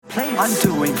I'm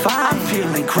doing fine, I'm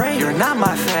feeling great. You're not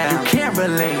my fan, you can't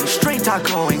relate. Straight talk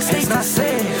going, stays not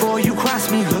safe. Before you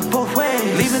cross me, look both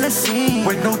ways. Leaving the scene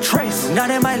with no trace, none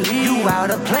in my league. You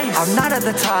out of place, I'm not at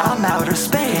the top, I'm outer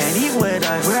space. Can't eat with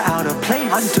us, we're out of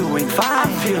place. I'm doing fine,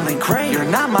 I'm feeling great. You're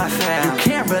not my fan, you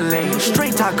can't relate.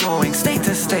 Straight talk going, state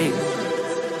to state.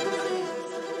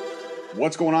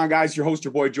 What's going on, guys? Your host,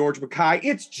 your boy, George Mackay.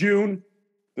 It's June.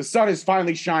 The sun is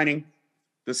finally shining.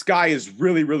 The sky is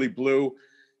really, really blue.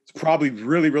 It's probably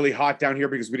really, really hot down here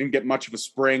because we didn't get much of a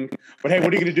spring. But hey,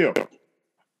 what are you going to do?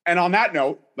 And on that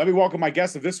note, let me welcome my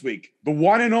guest of this week, the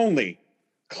one and only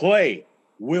Clay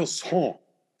Wilson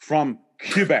from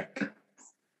Quebec.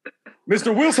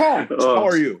 Mr. Wilson, how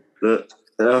are you?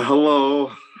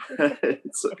 Hello. You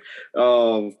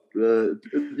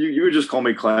would just call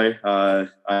me Clay.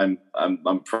 I'm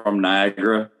from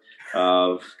Niagara.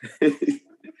 I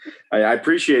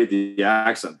appreciate the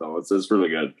accent though. It's really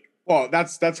good. Well,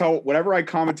 that's how whenever I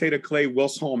commentate a Clay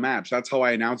Wilson match, that's how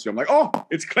I announce you. I'm like, oh,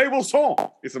 it's Clay Wilson.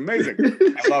 It's amazing.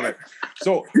 I love it.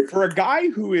 So for a guy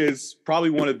who is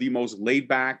probably one of the most laid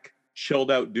back,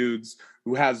 chilled out dudes,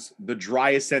 who has the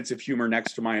driest sense of humor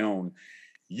next to my own,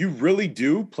 you really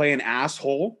do play an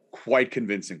asshole quite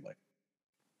convincingly.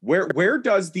 Where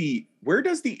does the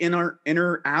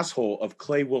inner asshole of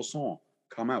Clay Wilson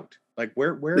come out? Like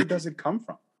where does it come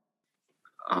from?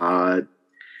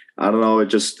 I don't know.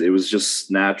 It was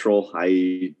just natural.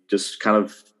 I just kind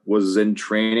of was in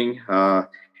training,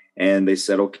 and they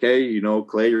said, "Okay,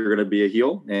 Clay, you're going to be a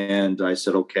heel." And I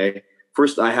said, "Okay."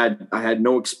 First, I had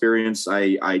no experience.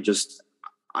 I was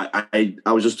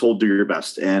just told, do your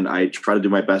best, and I tried to do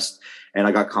my best, and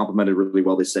I got complimented really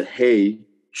well. They said, hey,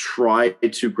 try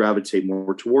to gravitate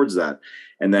more towards that.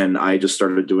 And then I just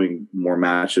started doing more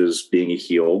matches being a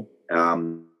heel.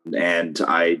 And then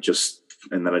I just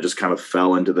kind of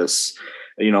fell into this,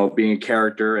 being a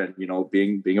character and,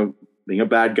 being a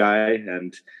bad guy.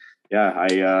 And yeah, I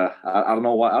don't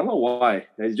know why. I don't know why.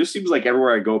 It just seems like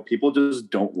everywhere I go, people just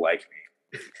don't like me.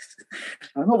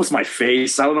 I don't know if it's my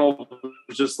face. I don't know if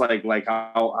it's just like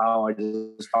how I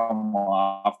just come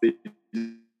off. They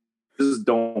just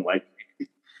don't like me.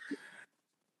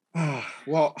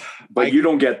 Well, but you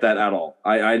don't get that at all.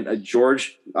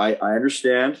 George, I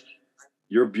understand.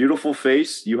 Your beautiful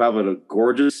face. You have a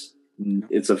gorgeous.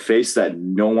 It's a face that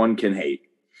no one can hate.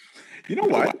 You know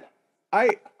what?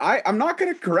 I'm not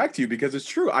going to correct you because it's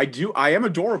true. I am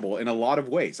adorable in a lot of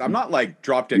ways. I'm not like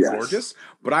drop dead gorgeous,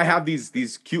 but I have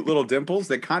these cute little dimples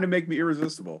that kind of make me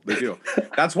irresistible. They do.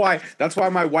 That's why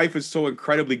my wife is so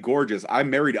incredibly gorgeous. I'm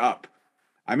married up.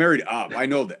 I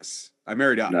know this. I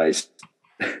married up. Nice.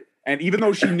 And even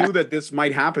though she knew that this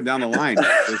might happen down the line,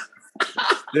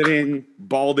 sitting,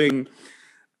 balding,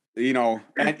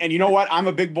 and you know what? I'm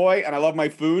a big boy and I love my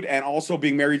food, and also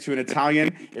being married to an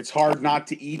Italian, it's hard not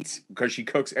to eat because she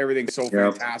cooks everything so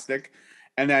fantastic.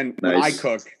 And then when I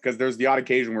cook, because there's the odd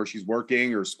occasion where she's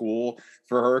working or school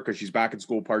for her because she's back in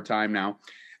school part-time now.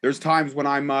 There's times when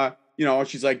I'm,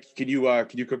 she's like, can you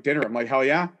cook dinner? I'm like, hell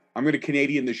yeah. I'm going to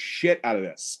Canadian the shit out of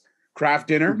this. Kraft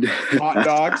dinner, hot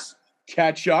dogs,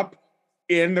 ketchup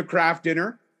in the Kraft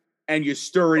dinner, and you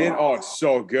stir it in. Oh, it's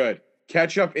so good.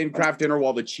 Ketchup in Kraft dinner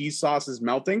while the cheese sauce is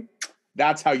melting.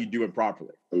 That's how you do it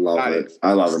properly. I love it.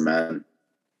 I love it, man.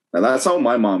 Now that's how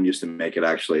my mom used to make it,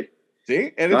 actually.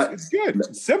 See? And it's good.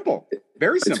 It's simple.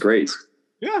 Very simple. It's great.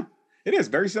 Yeah, it is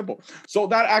very simple. So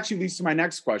that actually leads to my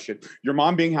next question. Your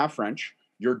mom being half French,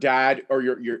 your dad, or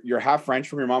you're half French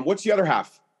from your mom. What's the other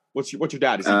half? What's your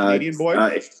dad? Is he a Canadian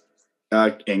boy?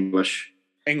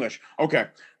 English. Okay.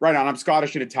 Right on. I'm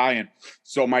Scottish and Italian.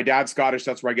 So my dad's Scottish.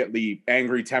 That's where I get the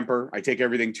angry temper. I take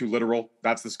everything too literal.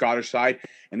 That's the Scottish side.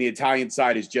 And the Italian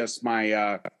side is just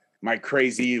my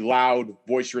crazy, loud,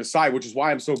 boisterous side, which is why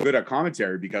I'm so good at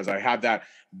commentary, because I have that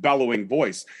bellowing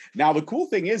voice. Now, the cool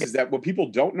thing is that what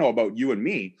people don't know about you and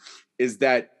me is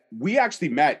that we actually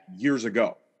met years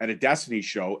ago at a Destiny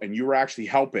show, and you were actually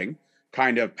helping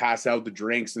kind of pass out the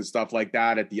drinks and stuff like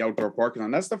that at the outdoor parking lot.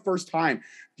 And that's the first time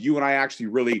you and I actually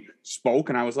really spoke.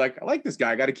 And I was like, I like this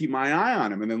guy. I got to keep my eye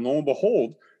on him. And then lo and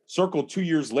behold, circle 2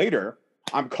 years later,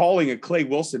 I'm calling a Clay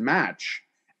Wilson match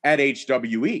at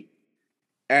HWE.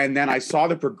 And then I saw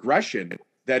the progression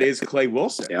that is Clay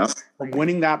Wilson from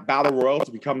winning that battle royal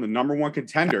to become the number one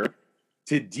contender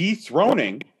to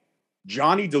dethroning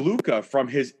Johnny DeLuca from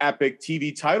his epic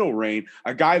TV title reign,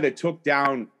 a guy that took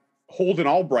down Holden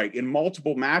Albright in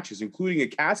multiple matches, including a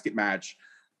casket match,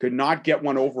 could not get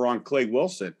one over on Clay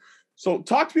Wilson. So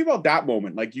talk to me about that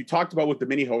moment. Like you talked about with the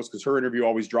mini host, because her interview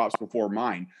always drops before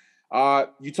mine.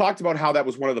 You talked about how that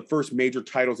was one of the first major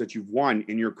titles that you've won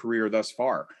in your career thus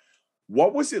far.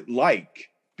 What was it like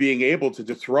being able to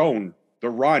dethrone the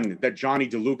run that Johnny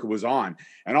DeLuca was on,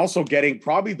 and also getting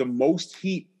probably the most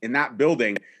heat in that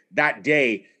building that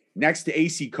day next to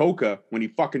AC Coca when he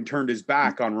fucking turned his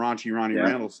back on Ronnie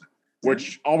Randallson,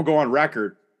 which I'll go on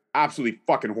record, absolutely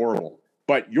fucking horrible.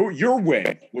 But your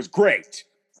win was great,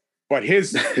 but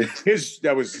his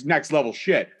that was next level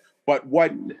shit. But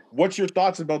what's your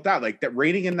thoughts about that? Like that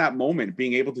reigning in that moment,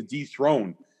 being able to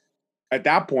dethrone at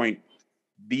that point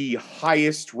the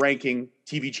highest ranking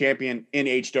TV champion in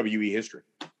HWE history.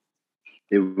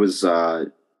 It was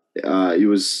a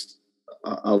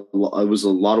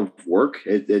lot of work.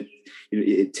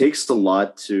 It takes a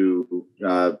lot to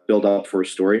build up for a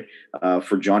story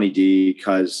for Johnny D,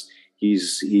 because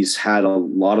he's had a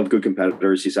lot of good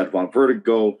competitors. He's had Von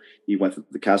Vertigo. He went through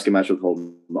the casket match with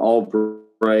Holden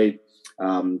Albright.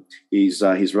 He's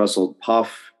wrestled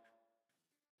Puff,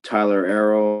 Tyler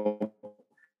Arrow,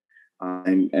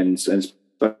 and especially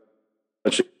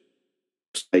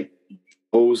like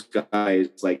those guys,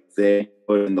 like they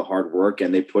put in the hard work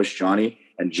and they pushed Johnny,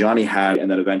 and Johnny had,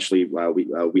 and then eventually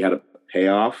we had a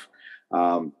payoff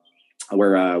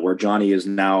where Johnny is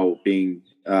now being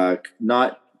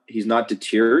he's not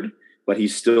deterred, but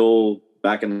he's still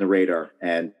back in the radar,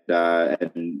 and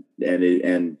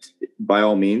by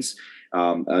all means,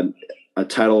 a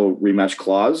title rematch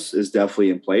clause is definitely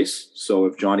in place. So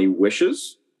if Johnny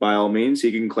wishes, by all means,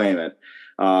 he can claim it.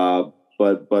 But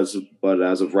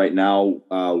as of right now,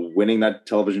 winning that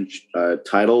television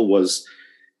title was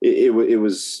it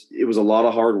was a lot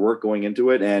of hard work going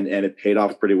into it, and it paid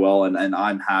off pretty well, and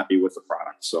I'm happy with the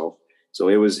product. So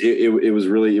it was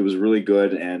really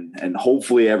good, and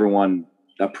hopefully everyone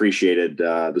appreciated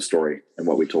the story and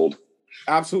what we told.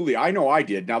 Absolutely. I know I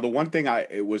did. Now, the one thing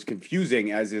it was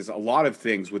confusing, as is a lot of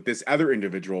things with this other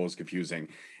individual is confusing,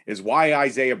 is why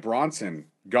Isaiah Bronson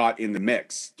got in the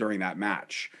mix during that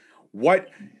match. What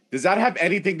does that have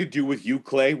anything to do with you,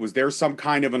 Clay? Was there some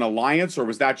kind of an alliance, or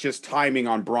was that just timing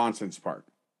on Bronson's part?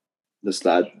 It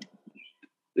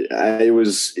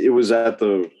was at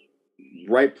the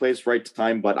right place, right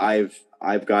time, but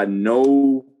I've got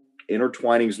no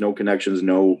intertwinings, no connections,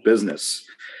 no business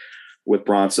with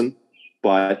Bronson.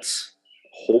 But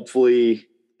hopefully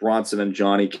Bronson and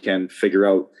Johnny can figure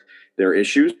out their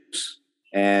issues,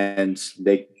 and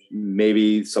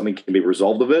maybe something can be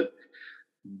resolved of it.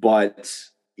 But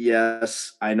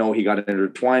yes, I know he got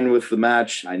intertwined with the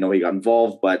match. I know he got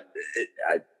involved, but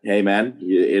hey, man,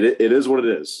 it is what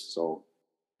it is. So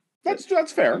that's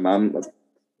fair.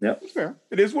 Yeah, it's fair.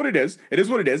 It is what it is. It is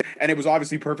what it is. And it was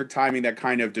obviously perfect timing that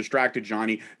kind of distracted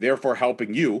Johnny, therefore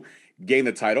helping you gain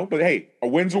the title. But hey, a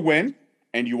win's a win,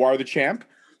 and you are the champ.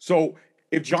 So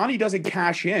if Johnny doesn't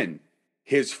cash in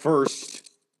his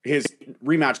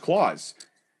rematch clause,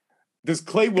 does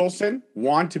Clay Wilson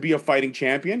want to be a fighting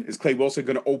champion? Is Clay Wilson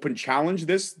going to open challenge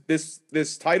this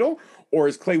title? Or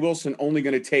is Clay Wilson only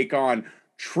going to take on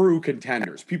true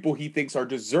contenders, people he thinks are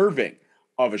deserving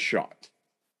of a shot?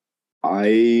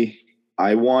 I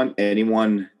want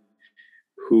anyone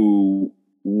who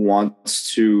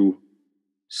wants to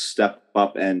step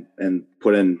up and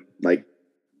put in like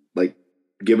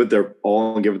give it their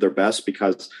all and give it their best,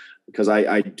 because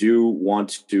I do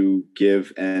want to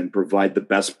give and provide the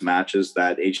best matches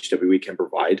that HWE can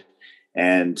provide.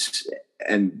 And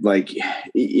like,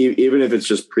 even if it's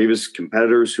just previous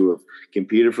competitors who have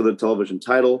competed for the television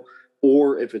title,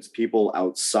 or if it's people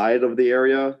outside of the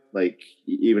area, like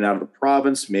even out of the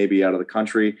province, maybe out of the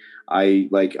country, I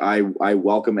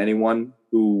welcome anyone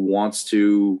who wants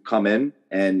to come in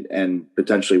and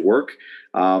potentially work.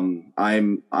 I'm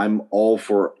all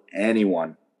for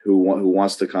anyone who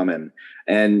wants to come in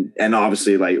and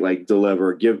obviously like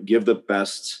deliver, give the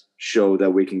best show that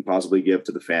we can possibly give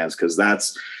to the fans, because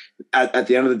that's at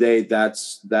the end of the day,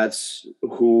 that's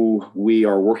who we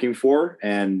are working for,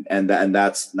 and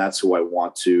that's who I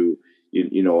want to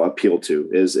appeal to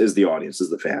is the audience, is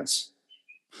the fans.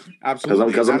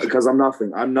 Absolutely, because I'm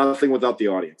nothing without the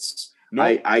audience. No.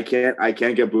 I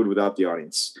can't get booed without the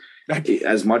audience.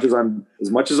 As much as I'm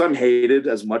hated,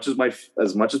 as much as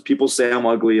people say I'm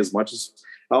ugly, as much as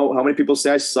how many people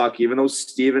say I suck, even though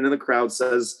Steven in the crowd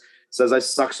says I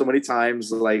suck so many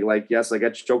times, like yes, I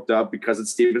get choked up because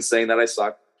it's Steven saying that I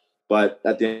suck. But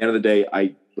at the end of the day,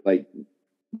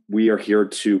 we are here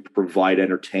to provide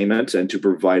entertainment and to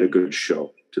provide a good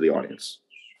show to the audience.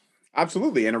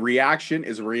 Absolutely. And a reaction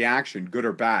is a reaction, good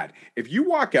or bad. If you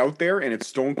walk out there and it's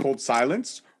stone cold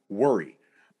silence, worry.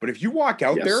 But if you walk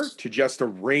out there to just a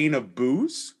rain of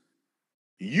boos,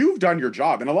 you've done your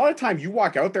job. And a lot of time you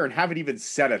walk out there and haven't even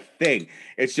said a thing.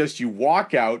 It's just you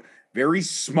walk out very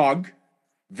smug,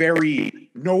 very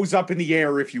nose up in the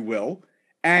air, if you will.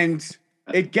 And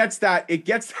it gets that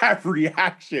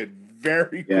reaction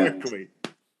very quickly.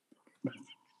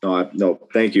 No,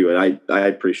 thank you, and I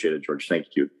appreciate it, George.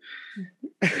 Thank you.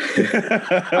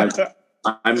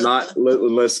 I'm not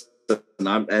listen.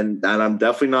 I'm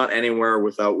definitely not anywhere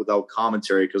without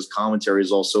commentary, because commentary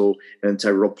is also an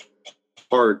integral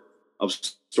part of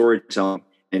storytelling,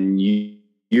 and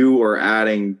you are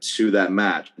adding to that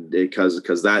match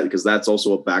because that's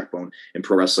also a backbone in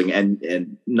pro wrestling,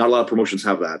 and not a lot of promotions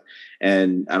have that,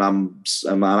 and I'm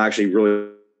actually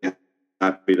really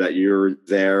happy that you're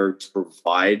there to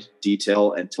provide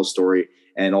detail and tell story,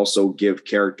 and also give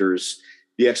characters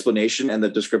the explanation and the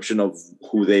description of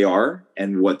who they are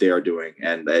and what they are doing.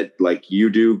 And that, like you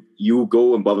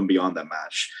go above and beyond that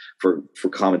match for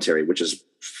commentary, which is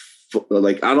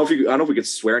like, I don't know if we could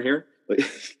swear in here. Like,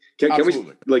 can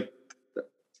we, like,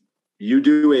 you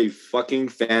do a fucking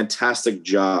fantastic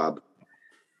job,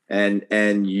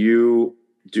 and you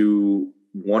do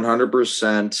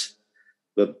 100%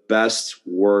 the best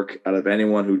work out of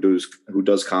anyone who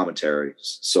does commentary.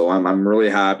 So I'm really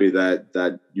happy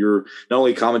that you're not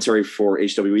only commentary for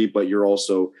HWE, but you're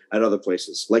also at other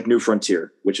places like New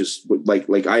Frontier, which is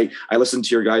like I listen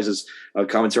to your guys'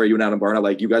 commentary, you and Adam Barna,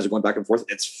 like you guys are going back and forth.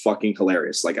 It's fucking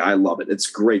hilarious. Like, I love it. It's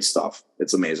great stuff.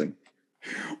 It's amazing.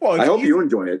 Well, I hope you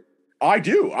enjoy it. I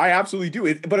do. I absolutely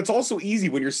do. But it's also easy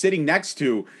when you're sitting next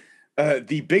to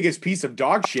the biggest piece of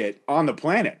dog shit on the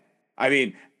planet. I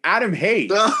mean, Adam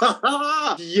Hayes.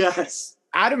 Yes.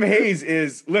 Adam Hayes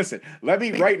is, listen, let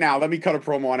me cut a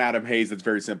promo on Adam Hayes that's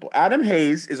very simple. Adam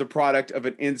Hayes is a product of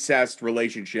an incest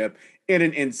relationship in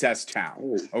an incest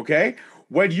town, okay?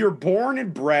 When you're born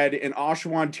and bred in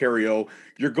Oshawa, Ontario,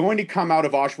 you're going to come out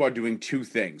of Oshawa doing two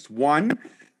things. One,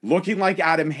 looking like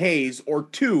Adam Hayes, or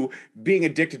two, being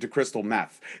addicted to crystal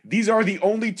meth. These are the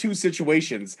only two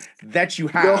situations that you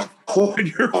have when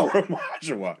you're from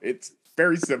Oshawa. It's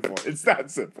very simple. It's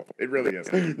that simple. It really is.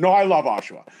 No, I love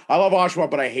Oshawa,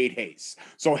 but I hate Hayes.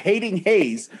 So hating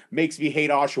Hayes makes me hate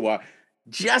Oshawa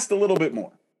just a little bit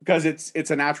more, because it's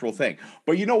a natural thing.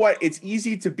 But you know what? It's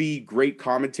easy to be great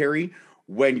commentary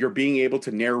when you're being able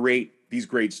to narrate these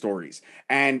great stories.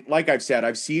 And like I've said,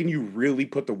 I've seen you really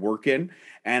put the work in,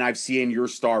 and I've seen your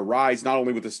star rise, not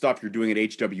only with the stuff you're doing at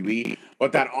HWE,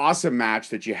 but that awesome match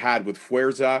that you had with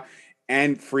Fuerza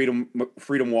and Freedom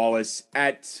Wallace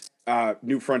at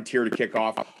New Frontier to kick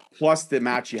off, plus the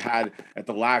match you had at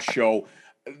the last show.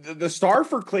 The star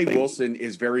for Clay Wilson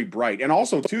is very bright. And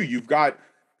also, too, you've got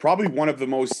probably one of the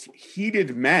most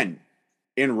heated men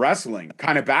in wrestling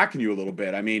kind of backing you a little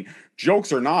bit. I mean,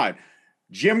 jokes or not,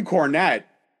 Jim Cornette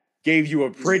gave you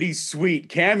a pretty sweet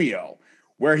cameo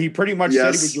where he pretty much said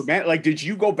he was your man. Like, did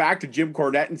you go back to Jim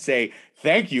Cornette and say,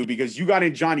 thank you, because you got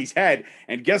in Johnny's head,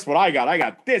 and guess what I got? I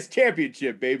got this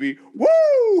championship, baby. Woo!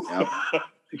 Yep.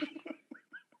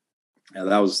 Yeah,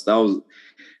 that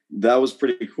was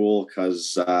pretty cool,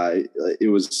 because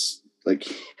it was like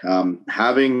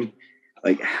having,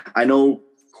 like, I know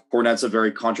Cornette's a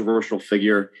very controversial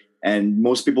figure, and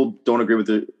most people don't agree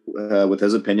with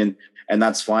his opinion, and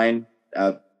that's fine.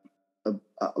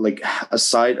 Like,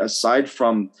 aside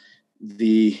from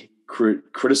the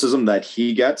criticism that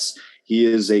he gets, he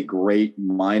is a great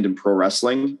mind in pro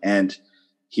wrestling, and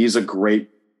he's a great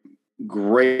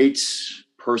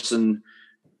person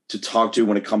to talk to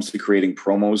when it comes to creating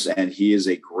promos, and he is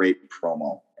a great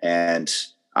promo. And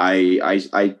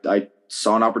I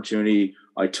saw an opportunity,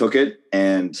 I took it,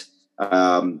 and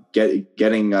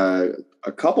getting a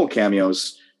couple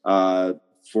cameos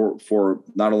for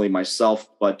not only myself,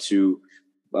 but to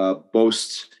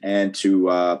boast and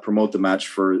to promote the match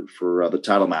for the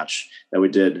title match that we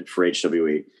did for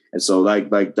HWE. And so like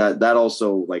that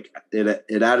also, like,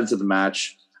 it added to the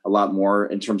match a lot more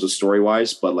in terms of story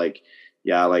wise, but like,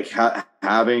 yeah, like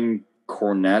having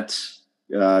Cornette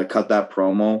cut that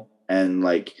promo, and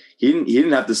like he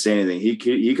didn't have to say anything. He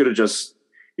could have just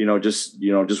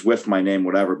whiffed my name,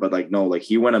 whatever. But like, no, like,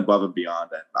 he went above and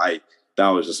beyond, and that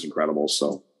was just incredible.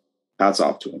 So hats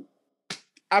off to him.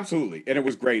 Absolutely. And it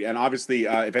was great. And obviously,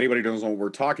 if anybody doesn't know what we're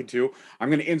talking to, I'm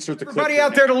going to insert the clip. Everybody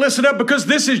out there to listen up, because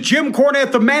this is Jim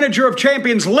Cornette, the manager of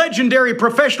champions, legendary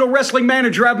professional wrestling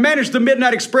manager. I've managed the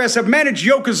Midnight Express. I've managed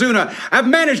Yokozuna. I've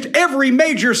managed every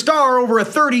major star over a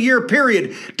 30-year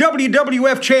period.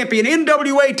 WWF champion,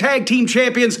 NWA tag team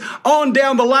champions, on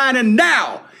down the line. And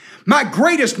now,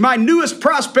 my newest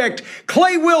prospect,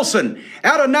 Clay Wilson,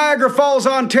 out of Niagara Falls,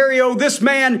 Ontario. This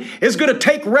man is going to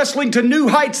take wrestling to new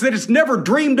heights that it's never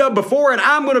dreamed of before, and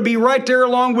I'm going to be right there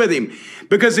along with him.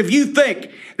 Because if you think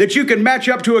that you can match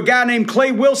up to a guy named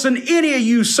Clay Wilson, any of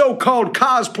you so-called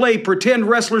cosplay pretend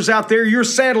wrestlers out there, you're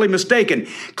sadly mistaken.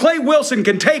 Clay Wilson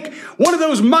can take one of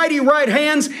those mighty right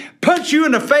hands, punch you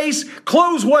in the face,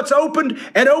 close what's opened,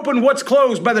 and open what's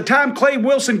closed. By the time Clay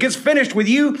Wilson gets finished with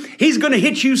you, he's going to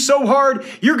hit you so hard,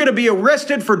 you're going to be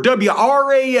arrested for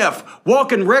WRAF,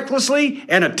 walking recklessly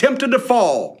and attempting to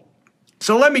fall.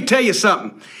 So let me tell you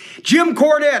something. Jim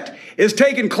Cornette is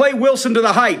taking Clay Wilson to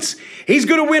the heights. He's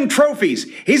going to win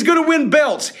trophies. He's going to win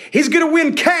belts. He's going to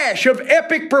win cash of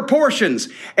epic proportions.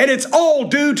 And it's all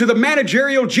due to the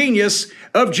managerial genius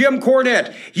of Jim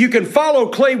Cornette. You can follow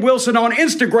Clay Wilson on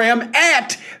Instagram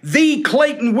at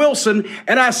 @TheClaytonWilson,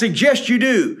 and I suggest you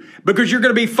do, because you're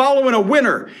going to be following a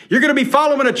winner. You're going to be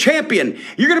following a champion.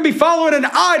 You're going to be following an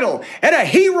idol and a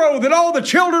hero that all the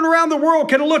children around the world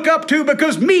can look up to,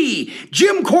 because me,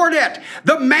 Jim Cornette,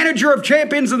 the manager of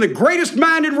champions and the greatest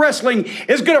mind in wrestling,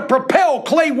 is going to propel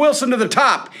Clay Wilson to the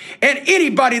top. And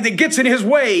anybody that gets in his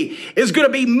way is going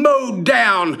to be mowed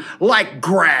down like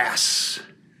grass.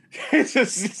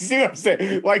 See what I'm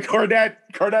saying? Like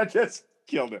Cornette just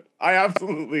killed it. I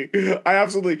absolutely, you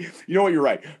know what, you're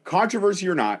right. Controversy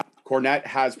or not, Cornette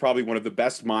has probably one of the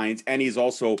best minds, and he's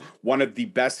also one of the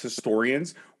best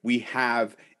historians we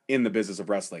have in the business of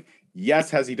wrestling. Yes,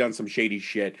 has he done some shady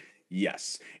shit?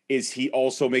 Yes. Is he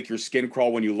also make your skin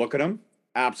crawl when you look at him?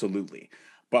 Absolutely.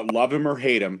 But love him or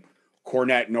hate him,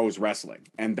 Cornette knows wrestling,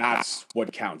 and that's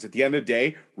what counts. At the end of the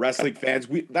day, wrestling fans,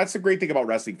 that's the great thing about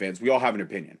wrestling fans. We all have an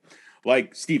opinion.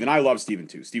 Like Steven, I love Steven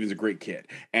too. Steven's a great kid,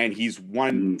 and he's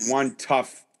one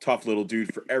tough little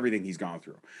dude for everything he's gone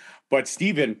through. But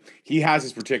Steven, he has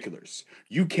his particulars.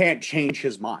 You can't change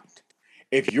his mind.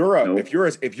 If you're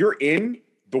in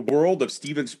the world of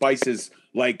Steven Spice's,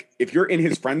 like if you're in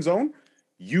his friend zone,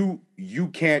 you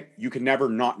can never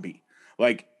not be.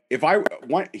 Like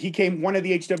he came one of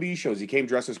the HWE shows, he came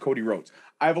dressed as Cody Rhodes.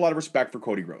 I have a lot of respect for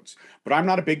Cody Rhodes, but I'm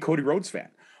not a big Cody Rhodes fan.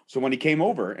 So when he came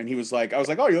over and he was like, I was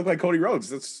like, oh, you look like Cody Rhodes.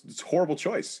 It's a horrible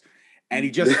choice. And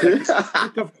he just,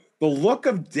 the look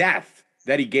of death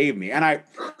that he gave me. And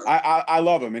I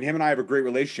love him, and him and I have a great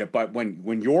relationship. But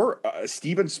when you're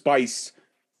Steven Spice,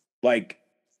 like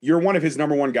you're one of his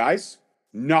number one guys,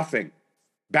 nothing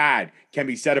bad can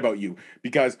be said about you,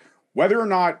 because whether or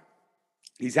not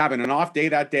he's having an off day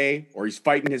that day, or he's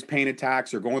fighting his pain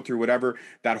attacks, or going through whatever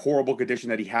that horrible condition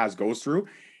that he goes through,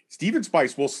 Steven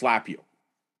Spice will slap you.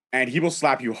 And he will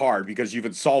slap you hard because you've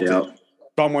insulted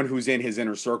someone who's in his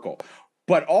inner circle.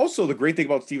 But also the great thing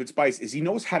about Steven Spice is he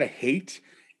knows how to hate,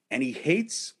 and he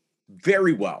hates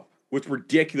very well with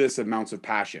ridiculous amounts of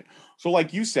passion. So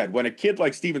like you said, when a kid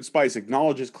like Steven Spice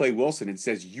acknowledges Clay Wilson and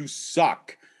says, you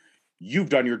suck, you've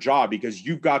done your job, because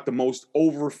you've got the most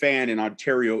over fan in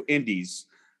Ontario Indies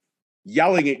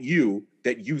yelling at you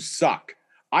that you suck.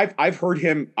 I've heard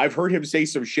him say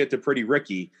some shit to Pretty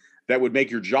Ricky that would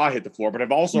make your jaw hit the floor, but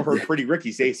I've also heard Pretty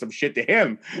Ricky say some shit to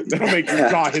him that'll make your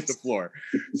jaw hit the floor.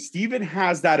 Steven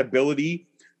has that ability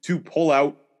to pull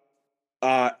out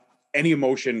any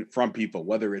emotion from people,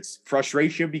 whether it's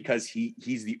frustration because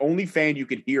he's the only fan you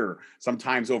can hear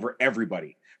sometimes over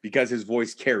everybody because his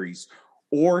voice carries,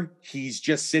 or he's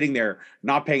just sitting there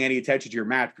not paying any attention to your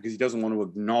match because he doesn't want to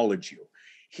acknowledge you.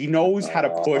 He knows how to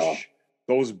push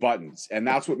those buttons, and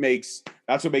that's what makes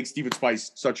Steven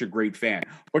Spice such a great fan.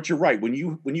 But you're right, when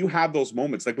you have those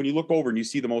moments, like when you look over and you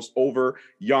see the most over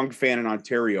young fan in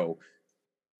Ontario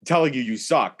telling you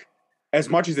suck, as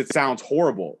much as it sounds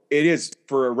horrible, it is,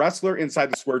 for a wrestler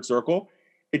inside the squared circle,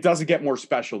 it doesn't get more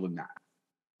special than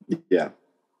that.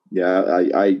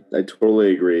 I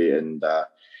totally agree. And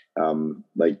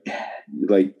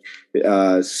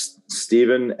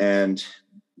Steven and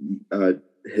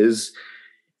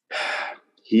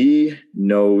he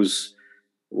knows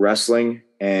wrestling,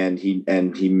 and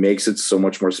he makes it so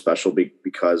much more special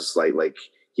because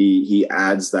he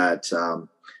adds that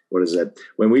what is it,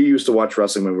 when we used to watch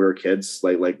wrestling when we were kids,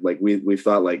 we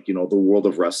thought, the world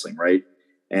of wrestling, right?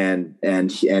 And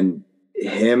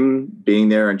him being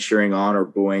there and cheering on or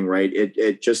booing, right,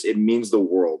 it means the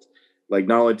world, like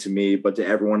not only to me but to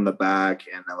everyone in the back,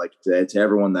 and to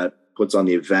everyone that puts on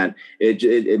the event.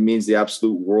 It means the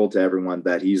absolute world to everyone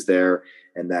that he's there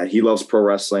and that he loves pro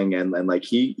wrestling, and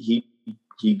he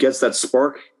gets that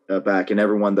spark back in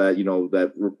everyone that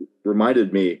that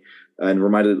reminded me and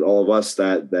reminded all of us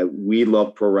that we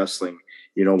love pro wrestling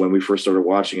when we first started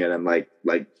watching it. And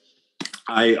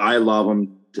I love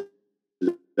him to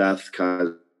death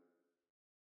because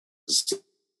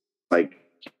like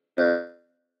uh,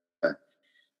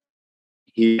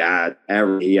 he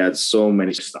had so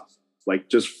many stuff,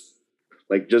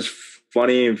 just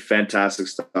funny and fantastic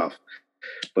stuff.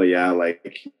 But yeah,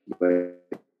 like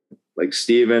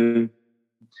Steven,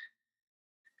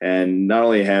 and not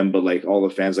only him, but like all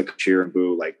the fans that cheer and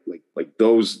boo, like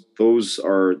those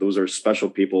are special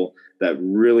people that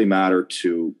really matter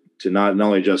to not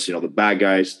only just, the bad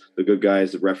guys, the good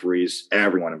guys, the referees,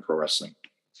 everyone in pro wrestling.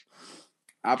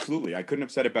 Absolutely. I couldn't have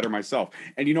said it better myself.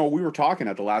 And, we were talking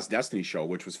at the last Destiny show,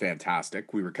 which was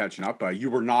fantastic. We were catching up.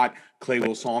 You were not Clay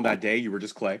Wilson that day. You were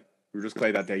just Clay. You were just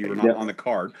Clay that day. You were not on the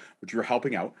card, but you were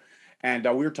helping out. And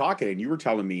we were talking, and you were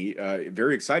telling me,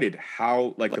 very excited,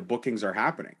 how, like, the bookings are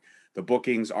happening. The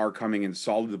bookings are coming in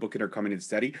solid. The bookings are coming in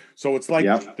steady. So it's like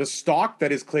the stock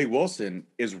that is Clay Wilson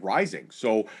is rising.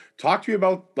 So talk to me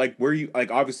about, like, where you,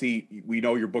 like, obviously we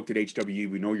know you're booked at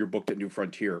HWE. We know you're booked at New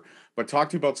Frontier. But talk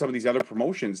to me about some of these other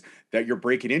promotions that you're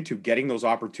breaking into, getting those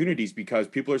opportunities, because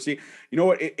people are seeing, you know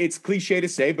what, it's cliche to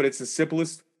say, but it's the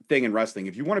simplest thing in wrestling.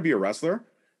 If you want to be a wrestler,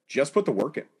 just put the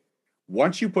work in.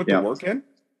 Once you put the work in,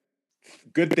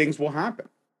 good things will happen.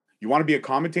 You want to be a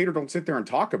commentator? Don't sit there and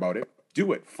talk about it.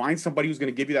 Do it. Find somebody who's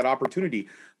going to give you that opportunity,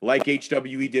 like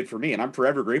HWE did for me. And I'm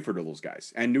forever grateful to those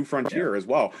guys, and New Frontier as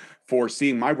well, for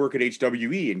seeing my work at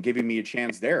HWE and giving me a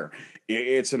chance there.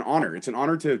 It's an honor. It's an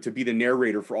honor to be the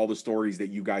narrator for all the stories that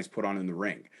you guys put on in the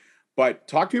ring. But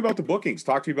talk to me about the bookings.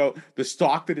 Talk to me about the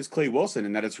stock that is Clay Wilson,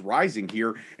 and that it's rising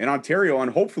here in Ontario,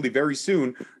 and hopefully very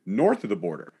soon north of the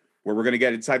border, where we're going to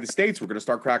get inside the States. We're going to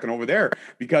start cracking over there,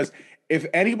 because if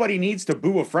anybody needs to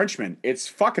boo a Frenchman, it's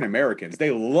fucking Americans.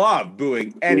 They love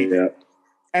booing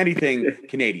anything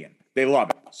Canadian. They love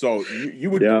it. So you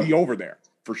would be over there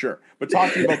for sure. But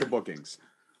talk to me about the bookings.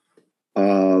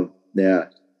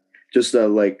 Just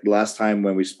like last time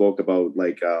when we spoke about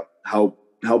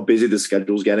how busy the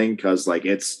schedule's getting, because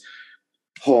it's,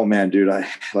 oh man, dude,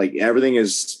 everything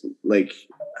is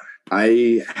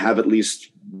I have at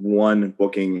least one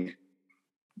booking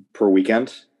per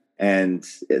weekend, and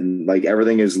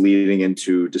everything is leading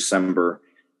into December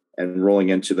and rolling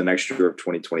into the next year of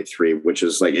 2023, which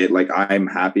is I'm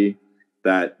happy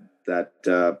that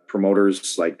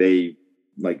promoters they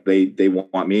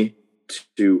want me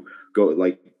to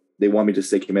go, they want me to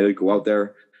stay committed, go out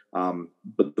there.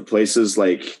 But the places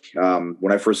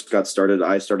when I first got started,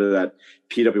 I started at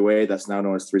PWA, that's now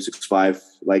known as 365.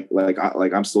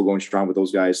 I'm still going strong with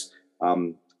those guys.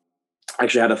 I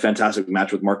actually had a fantastic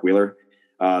match with Mark Wheeler.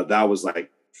 That was that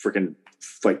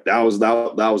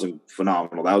was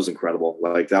phenomenal. That was incredible.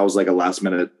 That was a last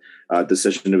minute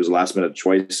decision. It was a last minute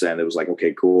choice, and it was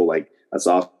okay, cool. That's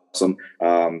awesome.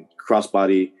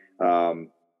 Crossbody,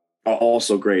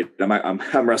 also great.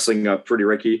 I'm wrestling Pretty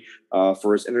Ricky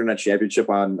for his internet championship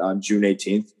on June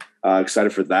 18th.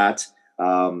 Excited for that.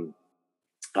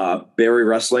 Barry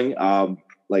Wrestling.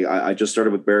 I just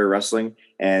started with Barry Wrestling,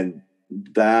 and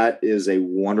that is a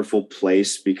wonderful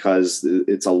place because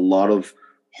it's a lot of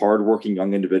hardworking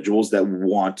young individuals that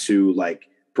want to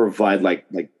provide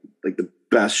the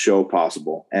best show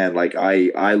possible. And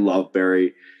I love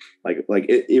Barry.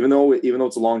 Even though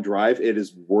it's a long drive, it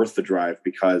is worth the drive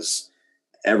because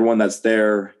everyone that's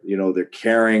there, they're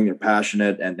caring, they're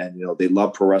passionate, and they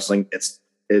love pro wrestling.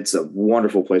 It's a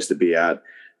wonderful place to be at.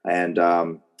 And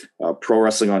Pro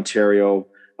Wrestling Ontario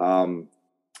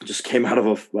just came out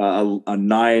of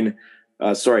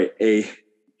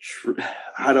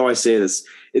how do I say this?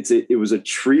 It was a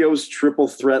trios triple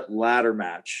threat ladder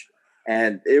match,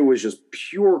 and it was just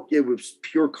pure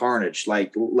carnage.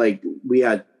 We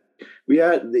had,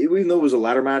 even though it was a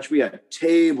ladder match, we had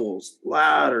tables,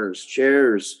 ladders,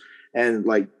 chairs, and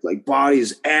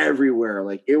bodies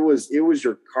everywhere. It was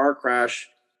your car crash,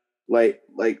 like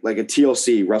a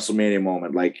TLC WrestleMania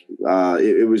moment.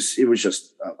 It was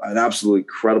just an absolutely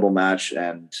incredible match.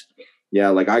 And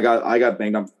yeah, I got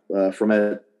banged up from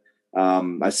it.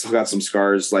 I still got some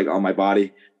scars on my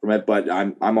body from it, but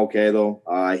I'm okay though.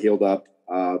 I healed up.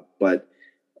 But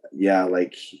yeah,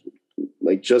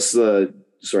 just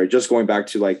going back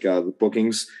to the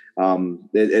bookings,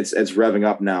 it's revving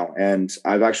up now, and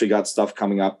I've actually got stuff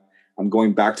coming up. I'm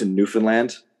going back to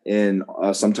Newfoundland in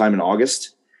sometime in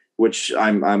August, which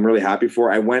I'm really happy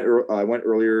for. I went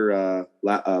earlier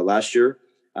last year,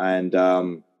 and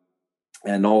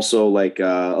also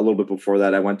a little bit before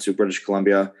that, I went to British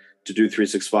Columbia to do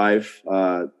 365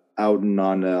 out in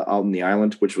the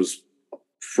island, which was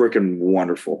freaking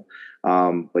wonderful.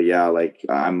 But yeah,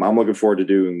 I'm looking forward to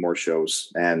doing more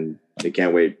shows, and I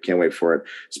can't wait for it,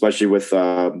 especially with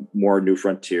more New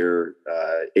Frontier,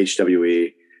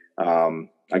 HWE.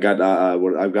 I've got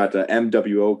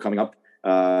MWO coming up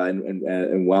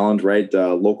in Welland, right?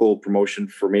 Local promotion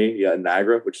for me, yeah, in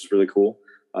Niagara, which is really cool.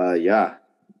 Yeah,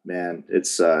 man,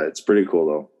 it's pretty cool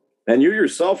though. And you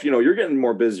yourself, you're getting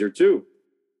more busier too.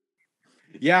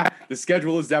 Yeah, the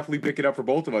schedule is definitely picking up for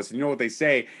both of us. And you know what they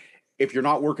say? If you're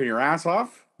not working your ass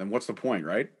off, then what's the point,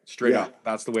 right? Straight up.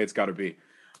 That's the way it's got to be.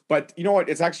 But you know what?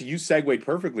 It's actually, you segued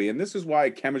perfectly. And this is why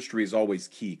chemistry is always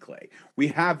key, Clay. We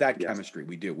have that chemistry.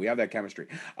 We do. We have that chemistry.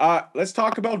 Let's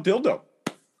talk about dildo.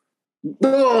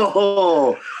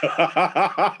 Oh,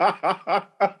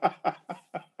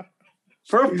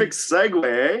 perfect segue,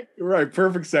 eh? Right,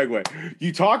 perfect segue.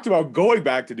 You talked about going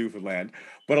back to Newfoundland,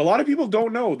 but a lot of people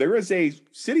don't know there is a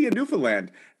city in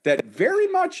Newfoundland that very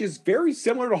much is very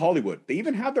similar to Hollywood. They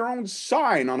even have their own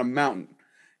sign on a mountain.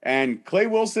 And Clay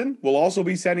Wilson will also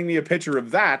be sending me a picture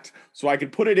of that so I can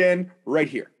put it in right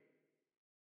here.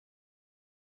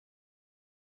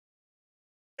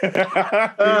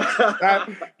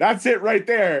 That's it right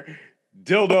there.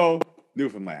 Dildo,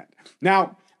 Newfoundland.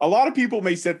 Now, a lot of people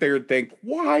may sit there and think,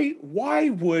 why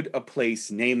would a place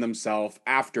name themselves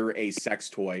after a sex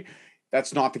toy?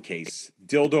 That's not the case.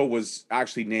 Dildo was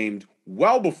actually named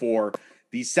well before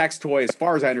the sex toy, as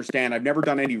far as I understand. I've never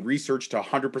done any research to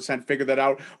 100% figure that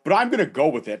out, but I'm going to go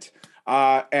with it.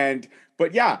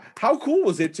 But yeah, how cool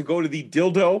was it to go to the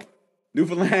Dildo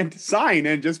Newfoundland sign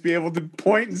and just be able to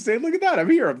point and say, look at that, I'm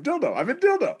here, I'm Dildo, I'm a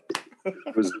Dildo.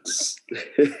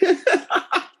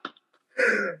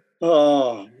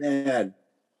 Oh, man.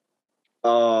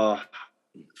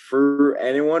 For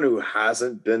anyone who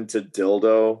hasn't been to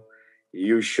Dildo,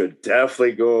 you should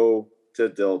definitely go to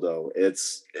Dildo.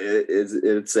 It's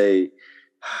a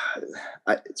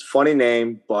funny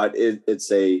name, but it's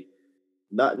a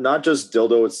not just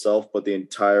Dildo itself, but the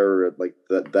entire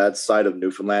that side of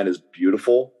Newfoundland is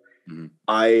beautiful. Mm-hmm.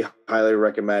 I highly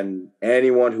recommend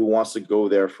anyone who wants to go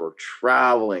there for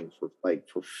traveling, for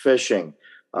fishing,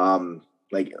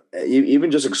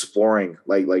 even just exploring,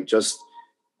 just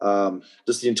the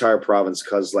entire province,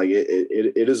 because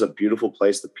it is a beautiful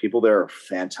place. The people there are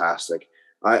fantastic.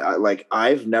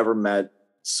 I've never met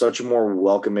such a more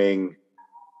welcoming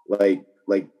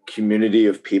community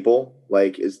of people.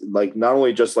 It's not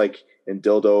only just in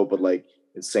Dildo, but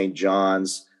in St.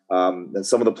 John's, and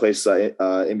some of the places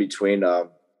in between.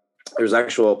 There's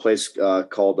actually a place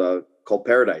called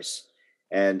Paradise,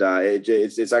 and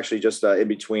it's actually just in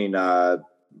between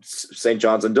St.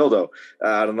 John's and Dildo.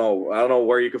 I don't know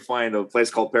where you can find a place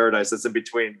called Paradise that's in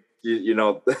between,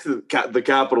 the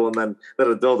capital and then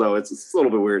a Dildo. It's a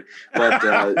little bit weird, but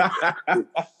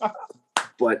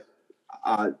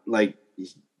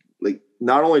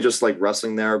not only just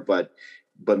wrestling there, but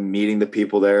meeting the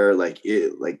people there,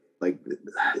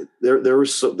 they're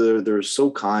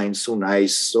so kind, so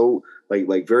nice, so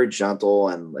very gentle,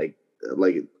 and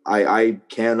I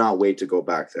cannot wait to go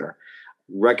back there.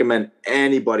 Recommend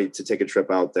anybody to take a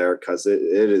trip out there, because it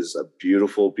is a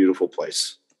beautiful, beautiful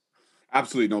place.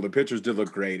 Absolutely. No, the pictures did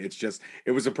look great.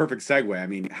 It was a perfect segue. I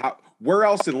mean, where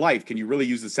else in life can you really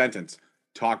use the sentence,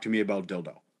 talk to me about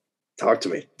Dildo? Talk to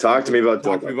me about Dildo.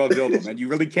 Talk to me about Dildo, man. You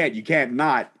really can't. You can't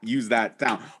not use that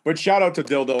sound. But shout out to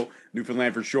Dildo,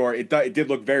 Newfoundland, for sure. It did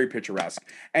look very picturesque.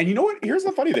 And you know what? Here's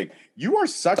the funny thing. You are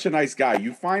such a nice guy.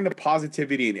 You find the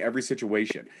positivity in every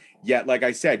situation. Yet, like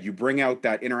I said, you bring out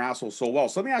that inner asshole so well.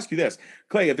 So let me ask you this,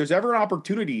 Clay, if there's ever an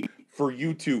opportunity for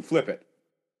you to flip it,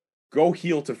 go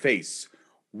heel to face,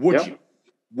 would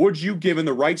you, given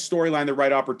the right storyline, the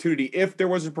right opportunity, if there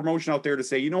was a promotion out there to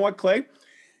say, you know what, Clay,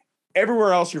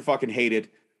 everywhere else you're fucking hated,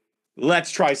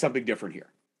 let's try something different here?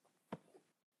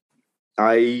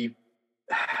 I've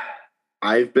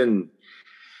been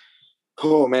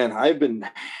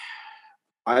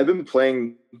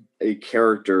playing a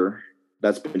character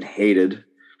that's been hated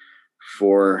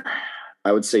for,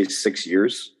 I would say, 6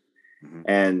 years. Mm-hmm.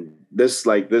 And this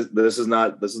is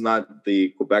not the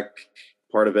Quebec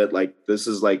part of it. This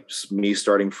is me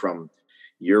starting from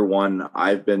year one.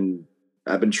 I've been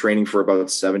training for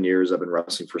about 7 years. I've been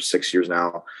wrestling for 6 years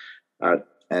now.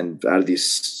 And out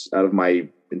of my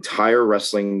entire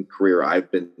wrestling career, I've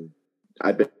been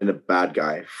a bad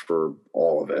guy for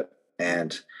all of it.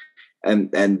 And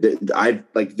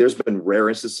there's been rare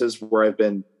instances where I've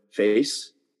been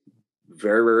face,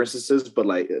 very rare instances, but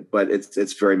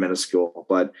it's very minuscule.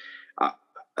 But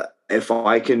if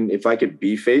I could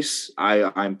be face,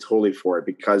 I'm totally for it,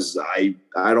 because I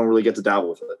don't really get to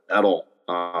dabble with it at all.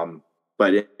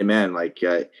 But man, I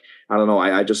don't know.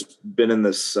 I just been in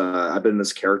this. I've been in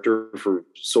this character for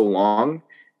so long.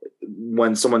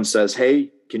 When someone says,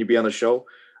 "Hey, can you be on the show?"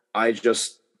 I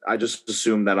just I just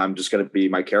assume that I'm just going to be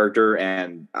my character,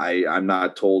 and I'm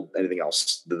not told anything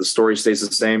else. The story stays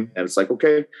the same, and it's like,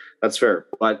 okay, that's fair.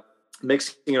 But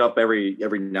mixing it up every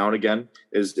now and again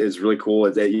is really cool.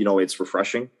 It's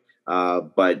refreshing.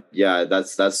 But yeah,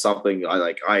 that's something I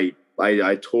like. I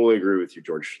totally agree with you,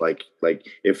 George. Like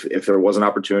if there was an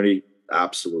opportunity,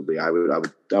 absolutely, I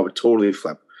would totally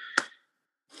flip.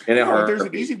 And there's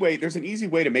an easy way. There's an easy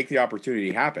way to make the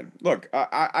opportunity happen. Look,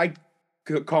 I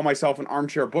could call myself an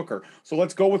armchair booker. So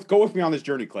let's go with me on this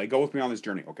journey, Clay. Go with me on this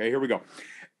journey. Okay, here we go.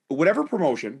 Whatever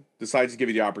promotion decides to give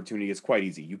you the opportunity, it's quite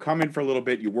easy. You come in for a little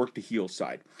bit, you work the heel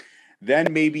side.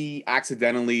 Then maybe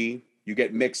accidentally you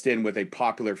get mixed in with a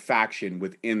popular faction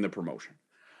within the promotion,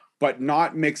 but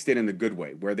not mixed in the good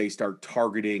way where they start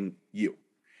targeting you.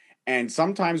 And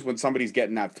sometimes when somebody's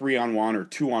getting that 3-on-1 or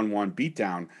 2-on-1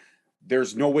 beatdown,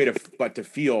 there's no way but to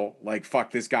feel like,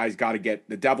 fuck, this guy's got to get,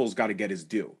 the devil's got to get his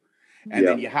due. And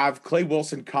then you have Clay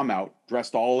Wilson come out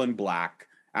dressed all in black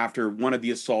after one of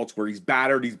the assaults where he's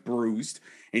battered, he's bruised,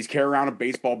 and he's carrying around a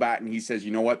baseball bat, and he says,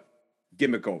 you know what?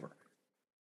 Gimmick over.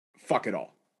 Fuck it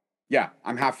all. Yeah,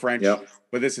 I'm half French,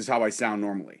 but this is how I sound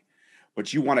normally.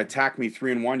 But you want to attack me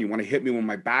 3-on-1. You want to hit me when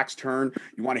my back's turned.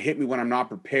 You want to hit me when I'm not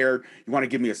prepared. You want to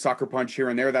give me a sucker punch here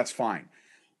and there. That's fine.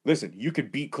 Listen, you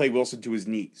could beat Clay Wilson to his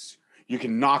knees. You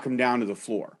can knock him down to the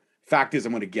floor. Fact is,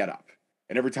 I'm going to get up.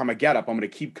 And every time I get up, I'm going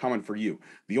to keep coming for you.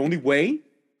 The only way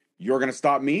you're going to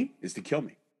stop me is to kill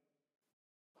me.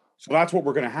 So that's what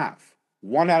we're going to have.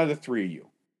 1 out of the 3 of you.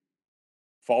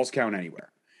 Falls count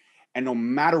anywhere. And no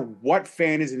matter what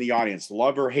fan is in the audience,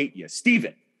 love or hate you,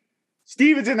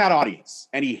 Steven's in that audience,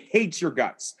 and he hates your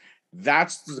guts.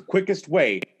 That's the quickest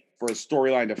way for a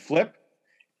storyline to flip,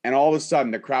 and all of a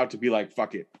sudden the crowd to be like,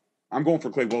 fuck it. I'm going for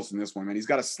Clay Wilson this one, man. He's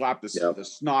got to slap the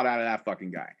snot out of that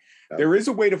fucking guy. Yep. There is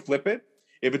a way to flip it.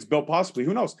 If it's built possibly,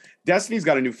 who knows? Destiny's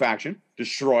got a new faction,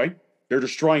 Destroy. They're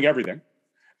destroying everything.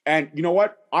 And you know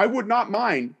what? I would not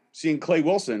mind seeing Clay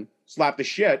Wilson slap the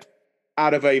shit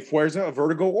out of a Fuerza, a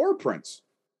Vertigo, or a Prince,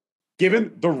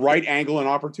 given the right angle and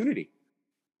opportunity.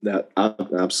 That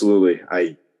absolutely.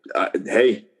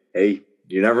 Hey,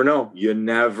 you never know. You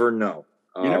never know.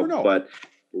 But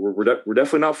we're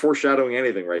definitely not foreshadowing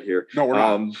anything right here. No, we're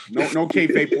not. No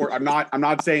kayfabe. I'm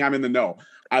not saying I'm in the know.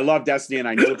 I love Destiny and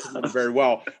I know it very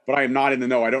well, but I am not in the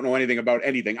know. I don't know anything about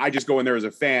anything. I just go in there as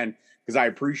a fan because I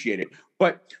appreciate it.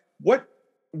 But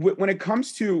when it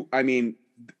comes to, I mean,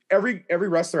 every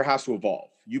wrestler has to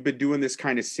evolve. You've been doing this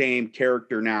kind of same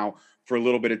character now for a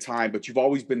little bit of time, but you've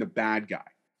always been the bad guy.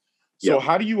 So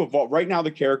how do you evolve? Right now,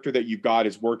 the character that you've got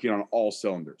is working on all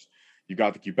cylinders. You've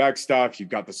got the Quebec stuff. You've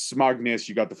got the smugness.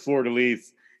 You've got the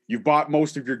fleur-de-lis. You've bought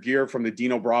most of your gear from the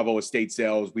Dino Bravo estate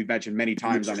sales. We've mentioned many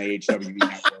times on AHWE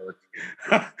Network.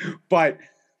 But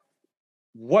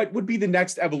what would be the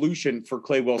next evolution for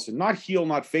Clay Wilson? Not heel,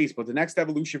 not face, but the next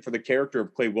evolution for the character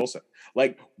of Clay Wilson.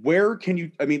 Like, where can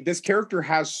you, I mean, this character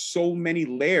has so many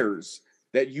layers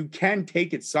that you can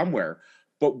take it somewhere,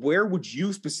 but where would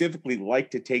you specifically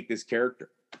like to take this character?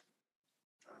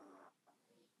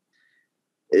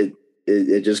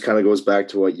 It just kind of goes back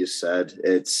to what you said.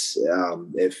 It's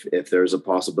if there's a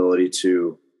possibility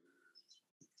to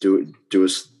do a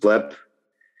flip,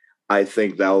 I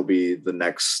think that will be the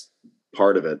next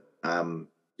part of it.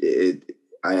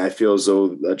 I feel as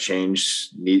though a change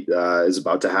is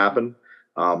about to happen.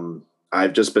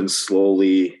 I've just been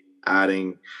slowly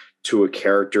adding to a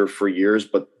character for years,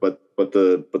 but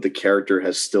the character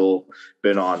has still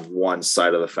been on one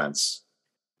side of the fence.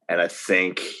 And I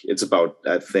think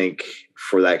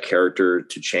for that character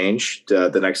to change,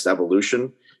 the next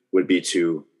evolution would be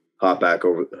to hop back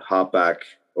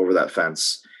over that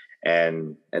fence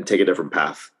and take a different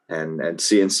path and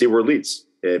see where it leads.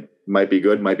 It might be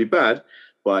good, might be bad,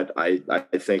 but I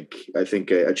think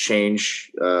a change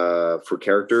for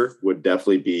character would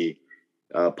definitely be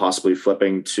possibly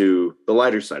flipping to the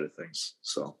lighter side of things.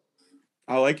 So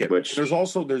I like it.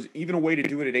 There's even a way to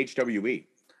do it at HWE.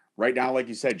 Right now, like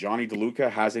you said, Johnny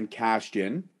DeLuca hasn't cashed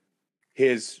in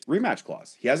his rematch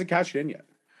clause. He hasn't cashed it in yet.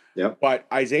 Yeah. But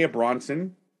Isaiah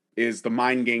Bronson is the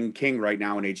mind game king right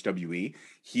now in HWE.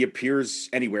 He appears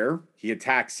anywhere. He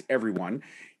attacks everyone.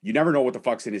 You never know what the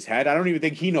fuck's in his head. I don't even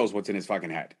think he knows what's in his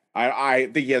fucking head. I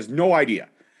think he has no idea.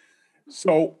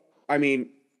 So, I mean,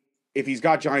 if he's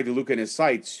got Johnny DeLuca in his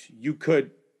sights, you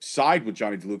could side with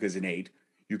Johnny DeLuca as an 8.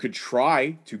 You could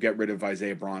try to get rid of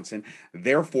Isaiah Bronson.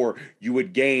 Therefore, you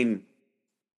would gain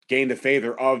the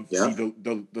favor of the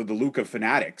DeLuca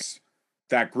fanatics,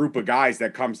 that group of guys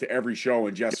that comes to every show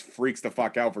and just freaks the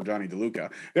fuck out for Johnny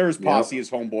DeLuca. There's Posse, his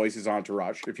homeboys, his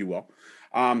entourage, if you will.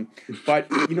 But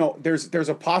there's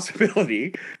a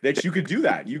possibility that you could do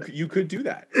that. You could do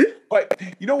that. But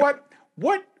you know what?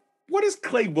 What does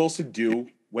Clay Wilson do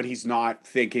when he's not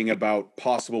thinking about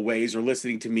possible ways or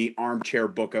listening to me armchair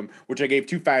book him, which I gave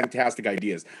 2 fantastic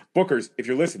ideas. Bookers, if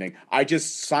you're listening, I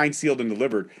just signed, sealed, and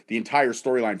delivered the entire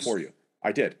storyline for you.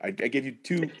 I did. I gave you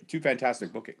two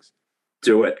fantastic bookings.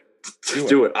 Do it.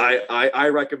 Do it. I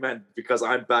recommend, because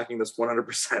I'm backing this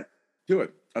 100%. Do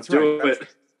it. That's right.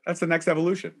 That's the next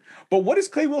evolution. But what does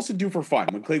Clay Wilson do for fun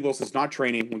when Clay Wilson's not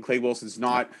training, when Clay Wilson's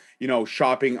not,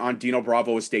 shopping on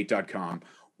DinoBravoEstate.com?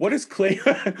 What is Clay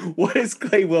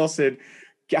Wilson?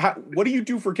 What do you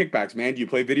do for kickbacks, man? Do you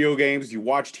play video games? Do you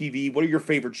watch TV? What are your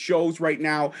favorite shows right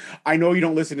now? I know you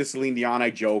don't listen to Celine Dion. I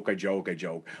joke.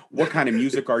 What kind of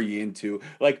music are you into?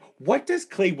 Like, what does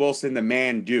Clay Wilson, the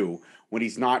man, do when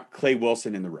he's not Clay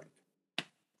Wilson in the ring?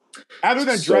 Other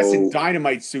than dressing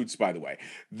dynamite suits, by the way.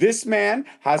 This man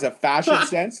has a fashion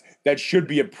sense that should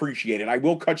be appreciated. I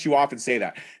will cut you off and say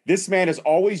that. This man is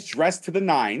always dressed to the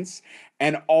nines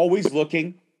and always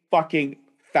looking fucking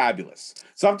fabulous.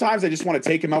 Sometimes I just want to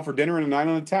take him out for dinner and a night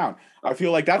on the town. I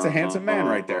feel like that's a handsome man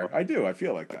right there. I do. I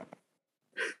feel like that.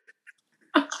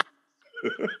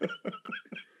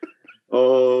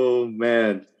 Oh,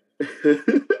 man.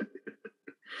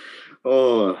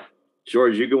 Oh,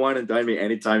 George, you can wine and dine me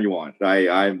anytime you want.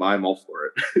 I'm all for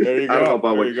it. There you go. I don't know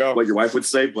about what your wife would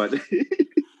say, but you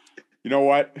know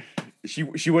what? She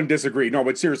wouldn't disagree. No,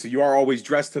 but seriously, you are always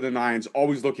dressed to the nines,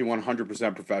 always looking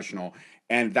 100% professional.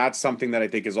 And that's something that I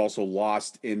think is also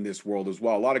lost in this world as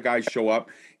well. A lot of guys show up,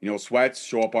 sweats,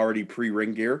 show up already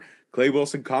pre-ring gear. Clay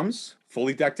Wilson comes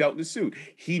fully decked out in a suit.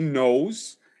 He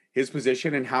knows his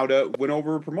position and how to win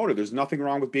over a promoter. There's nothing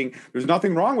wrong with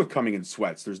coming in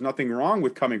sweats. There's nothing wrong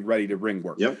with coming ready to ring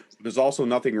work. Yep. There's also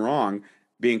nothing wrong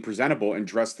being presentable and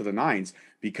dressed to the nines,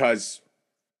 because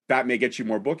that may get you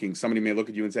more bookings. Somebody may look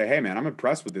at you and say, hey man, I'm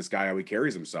impressed with this guy, how he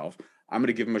carries himself. I'm going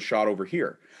to give him a shot over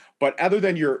here. But other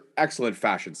than your excellent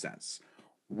fashion sense,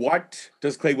 what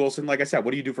does Clay Wilson, like I said,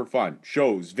 what do you do for fun?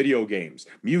 Shows, video games,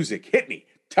 music, hit me.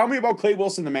 Tell me about Clay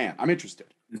Wilson, the man. I'm interested.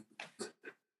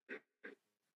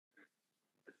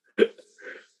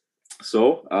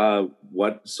 So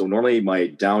normally my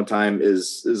downtime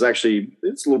is actually,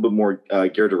 it's a little bit more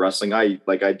geared to wrestling. I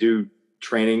do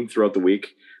training throughout the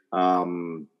week.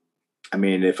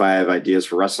 If I have ideas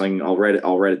for wrestling, I'll write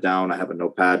it down. I have a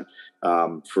notepad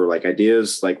for like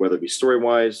ideas, like whether it be story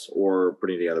wise or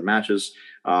putting together matches.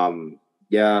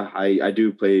 I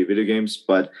do play video games,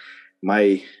 but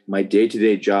my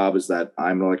day-to-day job is that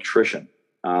I'm an electrician.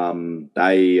 I'm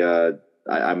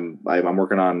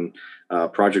working on a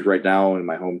project right now in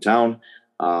my hometown.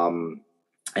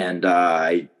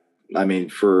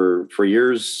 For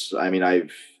years,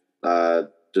 I've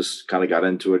just kind of got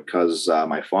into it because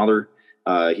my father,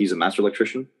 he's a master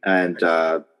electrician, and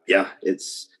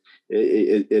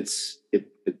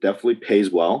it definitely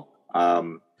pays well.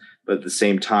 But at the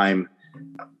same time,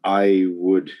 I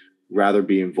would rather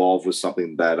be involved with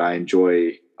something that I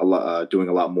enjoy doing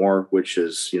a lot more, which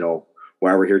is,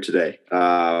 why we're here today.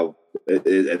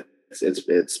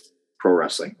 It's pro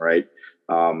wrestling, right?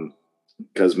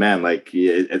 Because man,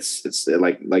 it's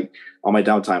like on my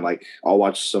downtime, like I'll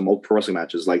watch some old pro wrestling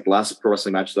matches. Like the last pro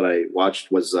wrestling match that I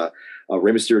watched was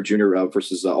Rey Mysterio Jr.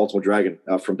 Versus Ultimo Dragon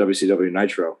from WCW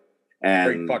Nitro,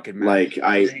 and great fucking match.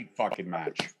 Great fucking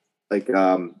match.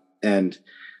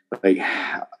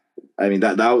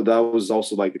 That was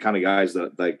also like the kind of guys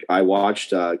that like I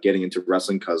watched getting into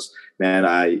wrestling, because man,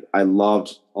 I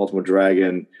loved Ultimo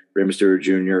Dragon, Rey Mysterio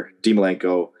Jr., Dean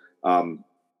Malenko,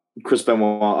 Chris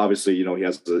Benoit. Obviously, he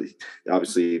has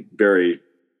obviously very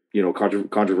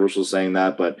controversial saying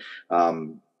that, but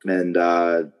who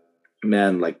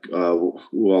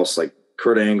else, like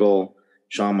Kurt Angle,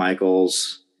 Shawn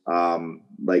Michaels,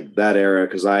 like that era,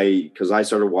 because I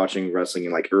started watching wrestling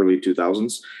in like early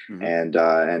 2000s, and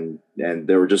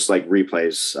there were just like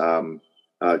replays,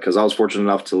 because I was fortunate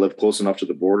enough to live close enough to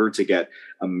the border to get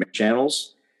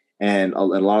channels, and a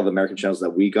lot of the American channels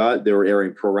that we got, they were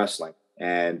airing pro wrestling,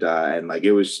 and like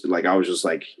it was like I was just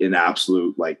like in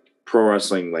absolute like pro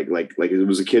wrestling, like it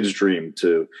was a kid's dream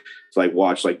to like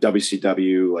watch like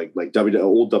WCW, like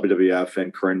old WWF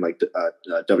and current like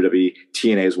WWE,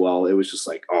 TNA as well. It was just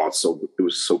like, it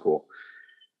was so cool.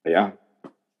 But yeah,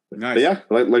 nice. But yeah,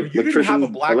 like you didn't have a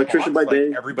black electrician box by day.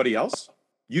 like everybody else.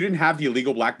 You didn't have the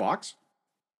illegal black box.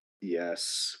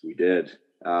 Yes, we did.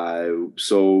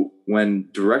 So when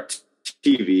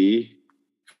DirecTV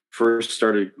first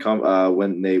started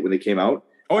when they came out.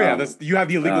 Oh yeah, you have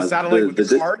the illegal satellite with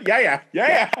the card.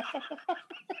 Yeah.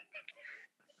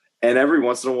 And every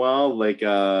once in a while, like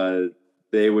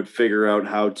they would figure out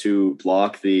how to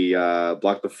block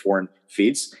the foreign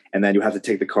feeds, and then you have to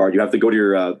take the card. You have to go to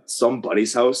your some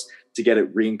buddy's house to get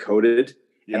it re-encoded,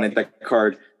 and then that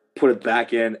card, put it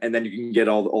back in, and then you can get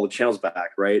all the channels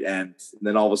back, right? And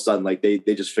then all of a sudden, like they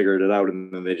just figured it out,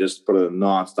 and then they just put a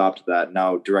non-stop to that.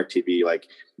 Now DirecTV, like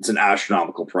it's an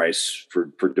astronomical price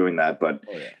for doing that, but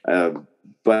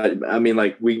I mean,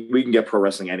 like we can get pro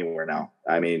wrestling anywhere now.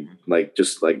 I mean, like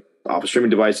just like off of streaming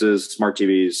devices, smart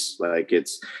TVs, like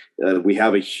it's we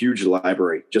have a huge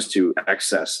library just to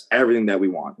access everything that we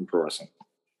want in pro wrestling.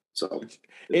 So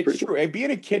it's true. And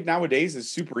being a kid nowadays is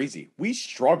super easy. We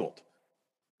struggled,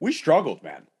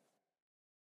 man.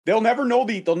 They'll never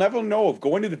know of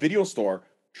going to the video store,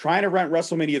 trying to rent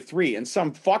WrestleMania 3, and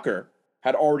some fucker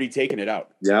had already taken it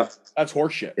out. Yeah. That's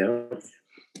horseshit. Yeah.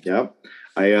 Yeah.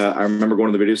 I remember going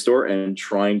to the video store and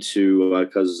trying to,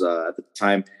 because at the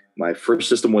time, my first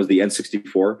system was the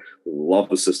N64. Love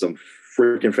the system.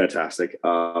 Freaking fantastic.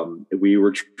 We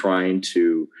were trying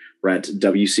to rent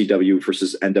WCW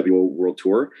versus NWO World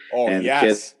Tour. Oh, and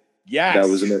yes. Yes. That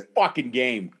was a fucking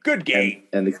game. Good game.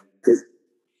 And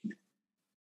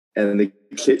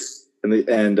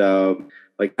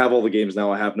like have all the games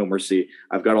now. I have No Mercy.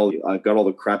 I've got all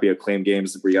the crappy Acclaim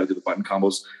games where you got to do the button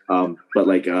combos. But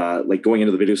like going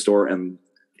into the video store and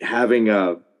having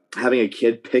a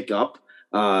kid pick up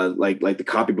like the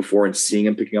copy before and seeing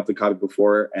him picking up the copy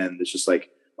before, and it's just like,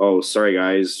 oh, sorry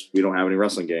guys, we don't have any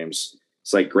wrestling games.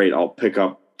 It's like, great, I'll pick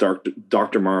up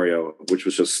Dr. Mario, which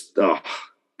was just, oh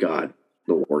God,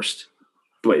 the worst.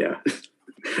 But yeah.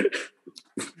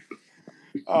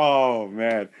 Oh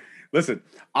man. Listen,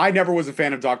 I never was a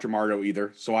fan of Dr. Mario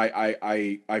either. So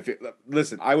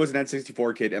listen, I was an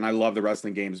N64 kid and I love the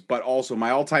wrestling games, but also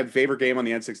my all-time favorite game on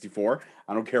the N64,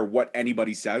 I don't care what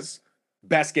anybody says,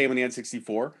 best game on the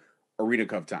N64, Arena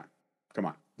of Time. Come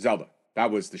on, Zelda. That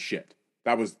was the shit.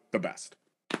 That was the best.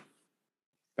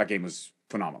 That game was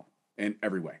phenomenal in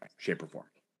every way, shape, or form.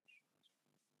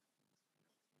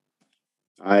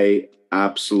 I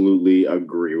absolutely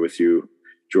agree with you,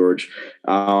 George.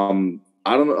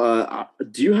 I don't know.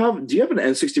 Do you have an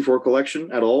N64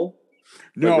 collection at all?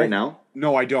 No, like right now.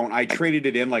 No, I don't. I traded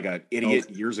it in like an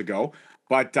idiot years ago,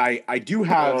 but I do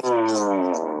have.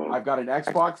 I've got an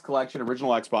Xbox collection,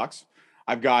 original Xbox.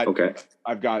 I've got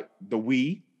the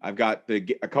Wii. I've got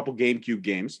a couple GameCube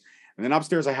games, and then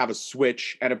upstairs I have a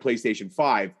Switch and a PlayStation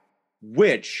 5,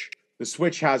 which the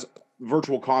Switch has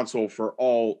Virtual Console for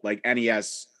all like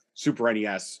NES, Super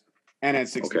NES, and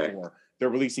N64. Okay. They're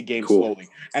releasing games slowly.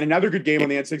 And another good game on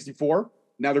the N64,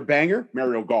 another banger,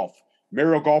 Mario Golf.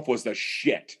 Mario Golf was the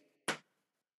shit.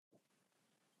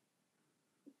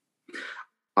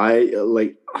 I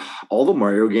like all the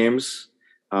Mario games.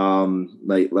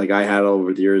 Like I had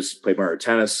over the years, played Mario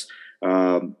Tennis,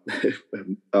 Mario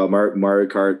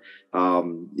Kart,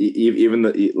 even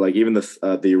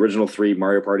the original 3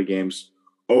 Mario Party games.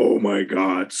 Oh my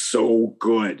God, so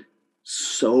good.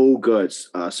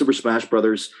 Super Smash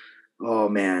Brothers. Oh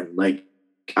man, like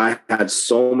I had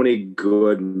so many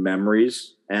good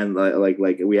memories, and like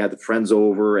we had the friends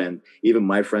over, and even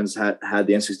my friends had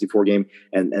the N64 game,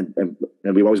 and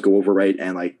we always go over, right,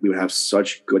 and like we would have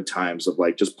such good times of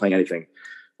like just playing anything,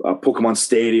 Pokemon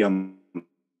Stadium,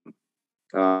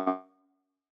 WWF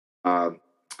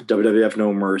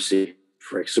No Mercy,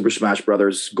 Super Smash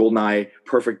Brothers, GoldenEye,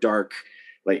 Perfect Dark,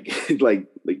 like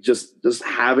just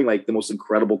having like the most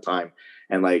incredible time.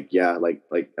 And like, yeah,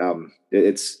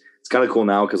 it's kind of cool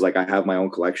now because like I have my own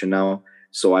collection now,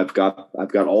 so I've got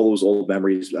all those old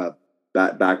memories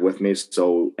back with me.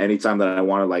 So anytime that I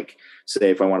want to, like,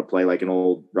 say if I want to play like an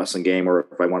old wrestling game, or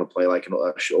if I want to play like an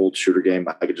old shooter game,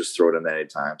 I could just throw it in at any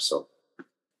time. So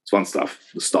it's fun stuff.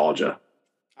 Nostalgia.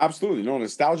 Absolutely, no,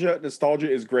 nostalgia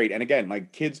is great. And again,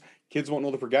 like kids won't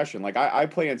know the progression. Like I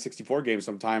play N64 games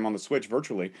sometime on the Switch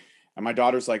virtually, and my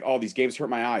daughter's like, "Oh, these games hurt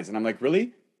my eyes," and I'm like,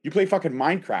 "Really? You play fucking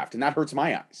Minecraft and that hurts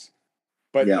my eyes.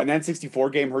 But an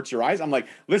N64 game hurts your eyes?" I'm like,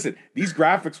 listen, these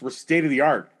graphics were state of the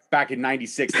art back in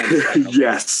 96, 97.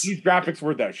 Yes. These graphics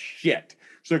were the shit.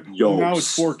 So now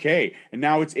it's 4K and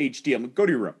now it's HD. I'm like, go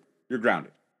to your room. You're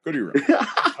grounded. Go to your room.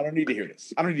 I don't need to hear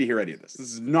this. I don't need to hear any of this.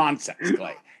 This is nonsense,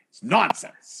 Clay. It's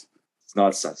nonsense. It's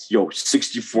nonsense. Yo,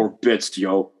 64 bits,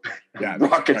 yo. Yeah,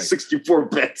 rocking right. 64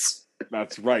 bits.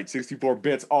 That's right. 64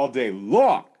 bits all day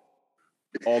long.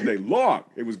 All day long.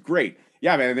 It was great.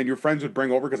 Yeah, man. And then your friends would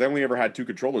bring over, because I only ever had 2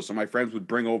 controllers, so my friends would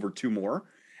bring over 2 more.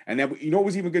 And then, you know what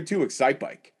was even good too?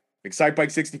 Excitebike. Excitebike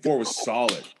 64 was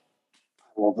solid.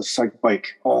 Oh, the Excitebike.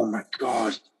 Oh my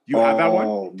God. Do you have that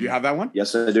one? Do you have that one?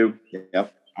 Yes, I do.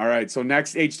 Yep. All right. So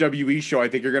next HWE show, I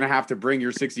think you're going to have to bring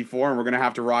your 64 and we're going to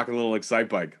have to rock a little Excite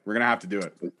Bike. We're going to have to do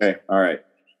it. Okay. All right.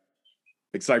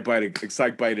 Excite Bite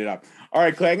it up. All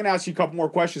right, Clay, I'm going to ask you a couple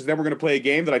more questions. Then we're going to play a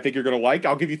game that I think you're going to like.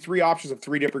 I'll give you 3 options of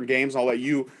 3 different games. I'll let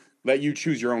you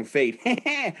choose your own fate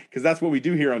because that's what we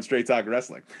do here on Straight Talk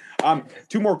Wrestling.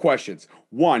 2 more questions.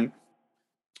 1,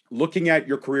 looking at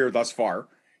your career thus far,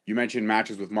 you mentioned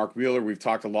matches with Mark Wheeler. We've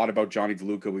talked a lot about Johnny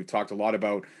DeLuca. We've talked a lot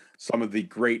about some of the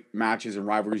great matches and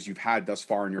rivalries you've had thus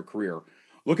far in your career.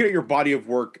 Looking at your body of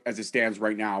work as it stands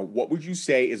right now, what would you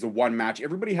say is the one match?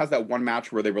 Everybody has that one match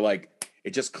where they were like,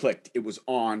 it just clicked. It was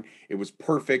on. It was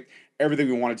perfect. Everything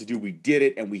we wanted to do, we did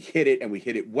it, and we hit it, and we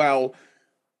hit it well.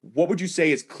 What would you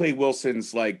say is Clay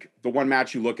Wilson's, like, the one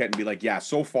match you look at and be like, yeah,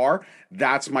 so far,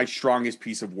 that's my strongest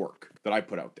piece of work that I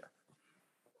put out there?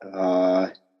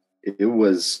 It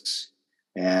was,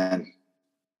 and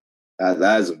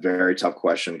that is a very tough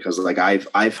question because, like,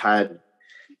 I've had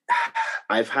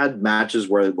matches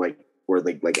where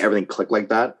everything clicked like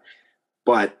that,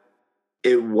 but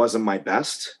it wasn't my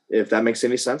best, if that makes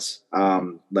any sense.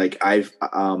 I've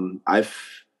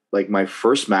my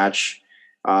first match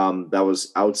that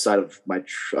was outside of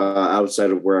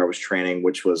where I was training,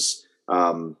 which was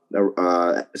originally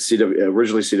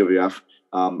CWF.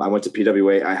 I went to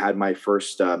PWA. I had my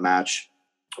first match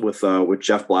with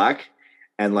Jeff Black,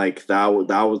 and like that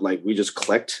was like we just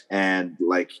clicked, and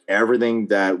like everything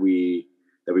that we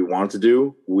wanted to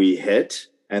do, we hit.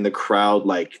 And the crowd,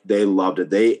 like, they loved it.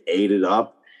 They ate it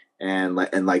up. And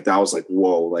that was like,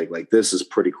 whoa, like this is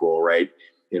pretty cool, right?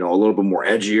 You know, a little bit more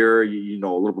edgier, you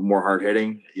know, a little bit more hard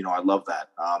hitting. You know, I love that.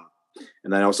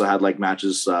 And then I also had like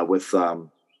matches with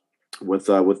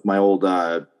my old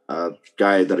guy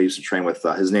that I used to train with.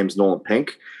 His name's Nolan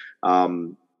Pink.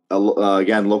 Again,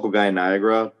 local guy in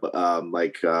Niagara.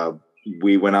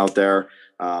 We went out there.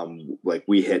 Like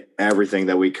we hit everything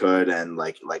that we could, and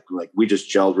like we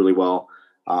just gelled really well.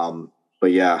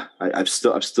 But yeah, I've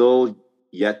still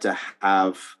yet to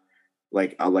have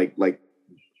like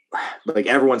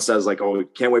everyone says, like, oh,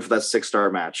 can't wait for that 6-star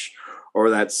match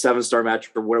or that 7-star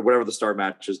match or whatever the star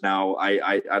match is now.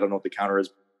 I don't know what the counter is,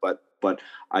 but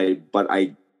I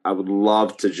would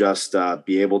love to just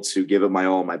be able to give it my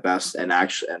all, my best, and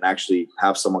actually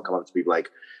have someone come up to me like,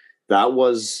 that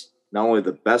was not only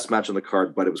the best match on the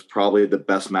card, but it was probably the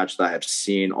best match that I have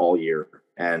seen all year.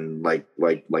 And like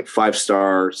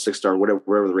 5-star, 6-star,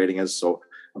 whatever the rating is. So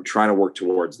I'm trying to work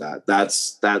towards that.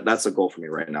 That's a goal for me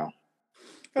right now.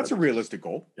 That's a realistic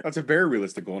goal. That's a very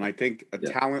realistic goal. And I think a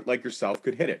talent like yourself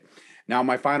could hit it. Now,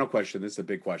 my final question, this is a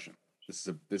big question.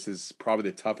 This is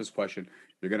probably the toughest question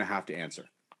you're going to have to answer.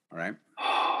 All right.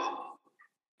 I'm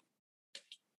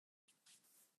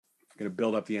going to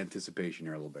build up the anticipation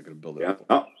here a little bit. Going to build it up.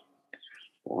 Oh,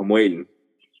 well, I'm waiting.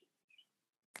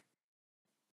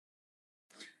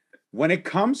 When it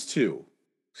comes to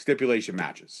stipulation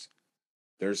matches,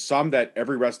 there's some that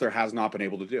every wrestler has not been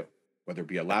able to do, whether it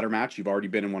be a ladder match. You've already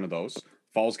been in one of those.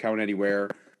 Falls count anywhere,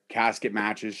 casket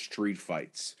matches, street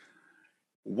fights.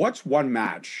 What's one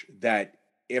match that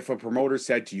if a promoter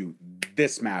said to you,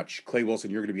 this match, Clay Wilson,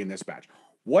 you're going to be in this match,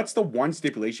 what's the one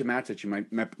stipulation match that you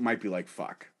might be like,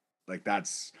 fuck, like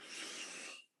that's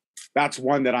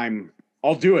one that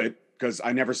I'll do it because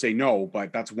I never say no,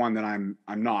 but that's one that I'm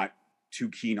not too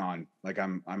keen on. Like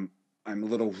I'm a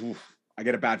little, I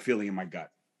get a bad feeling in my gut.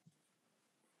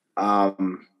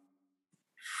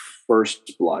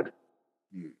 First Blood.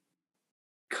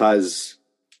 Cause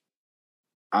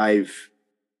I've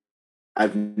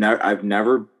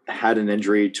never had an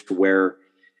injury to where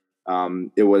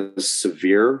it was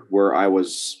severe, where I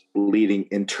was bleeding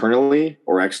internally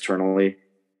or externally,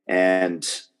 and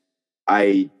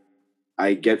I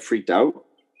get freaked out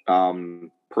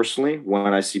personally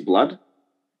when I see blood.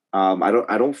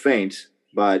 I don't faint,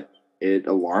 but it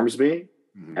alarms me,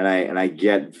 and I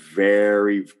get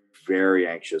very, very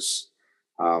anxious.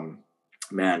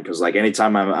 Man, because like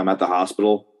anytime I'm at the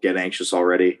hospital, get anxious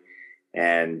already,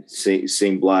 and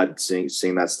seeing blood,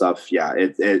 seeing that stuff, yeah,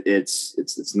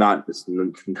 it's not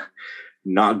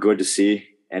good to see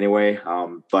anyway.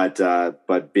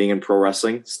 But being in pro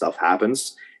wrestling, stuff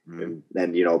happens, and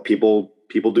you know people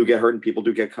do get hurt and people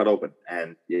do get cut open,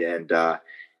 and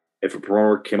if a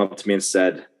promoter came up to me and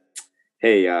said,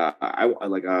 "Hey, I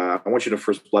want you to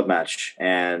first blood match,"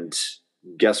 and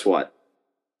guess what?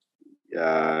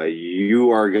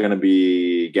 You are going to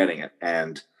be getting it.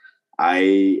 And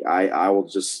I will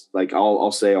just like,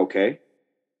 I'll say, okay,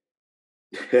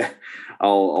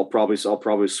 I'll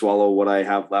probably swallow what I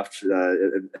have left,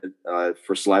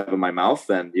 for saliva in my mouth,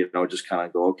 and, you know, just kind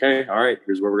of go, okay, all right,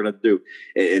 here's what we're going to do.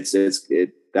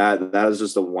 That is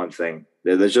just the one thing.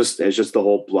 It's just the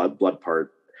whole blood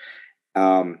part.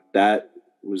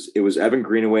 It was Evan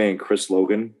Greenaway and Chris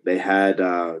Logan. They had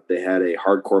a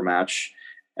hardcore match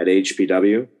at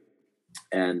HPW,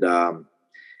 and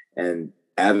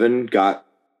Evan got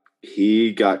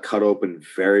cut open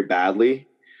very badly,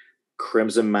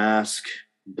 crimson mask,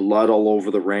 blood all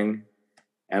over the ring,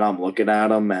 and I'm looking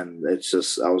at him, and it's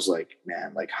just, I was like,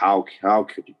 man, like how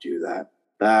could you do that?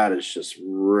 That is just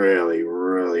really,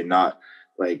 really not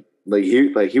like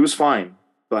he was fine,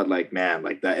 but like, man,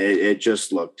 like that it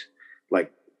just looked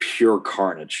like pure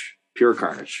carnage.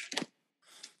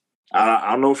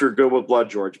 I don't know if you're good with blood,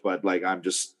 George, but like I'm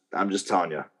just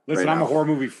telling you. Listen, I'm a horror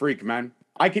movie freak, man.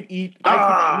 I could eat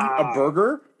a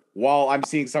burger while I'm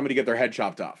seeing somebody get their head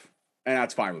chopped off, and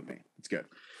that's fine with me. It's good.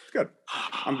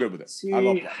 I'm good with it. See, I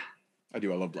love blood. I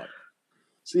do. I love blood.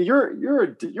 See, you're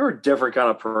a different kind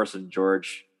of person,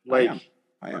 George. Like,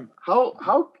 I am.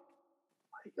 How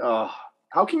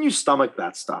can you stomach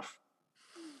that stuff?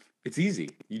 It's easy.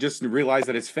 You just realize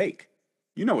that it's fake.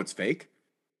 You know it's fake.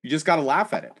 You just got to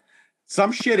laugh at it.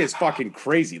 Some shit is fucking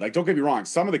crazy. Like, don't get me wrong.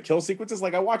 Some of the kill sequences,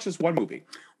 like I watched this one movie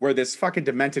where this fucking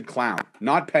demented clown,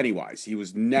 not Pennywise. He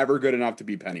was never good enough to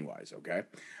be Pennywise, okay?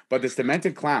 But this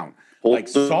demented clown, like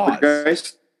saws.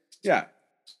 Yeah.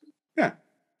 Yeah.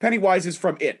 Pennywise is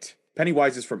from It. You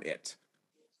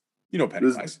know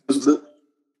Pennywise.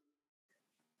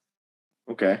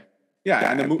 Okay.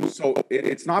 Yeah, and the movie, so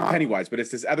it's not Pennywise, but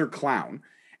it's this other clown.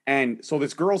 And so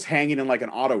this girl's hanging in like an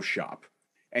auto shop,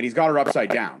 and he's got her upside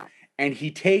down. And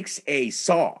he takes a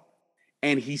saw,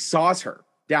 and he saws her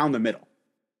down the middle.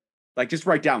 Like just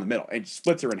right down the middle, and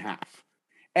splits her in half.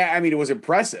 And, I mean, it was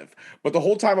impressive. But the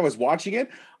whole time I was watching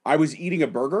it, I was eating a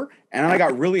burger, and I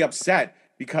got really upset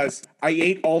because I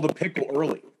ate all the pickle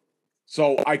early.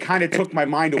 So I kind of took my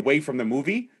mind away from the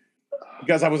movie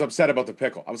because I was upset about the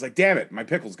pickle. I was like, damn it, my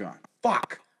pickle's gone.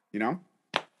 Fuck. You know?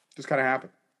 Just kind of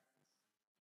happened.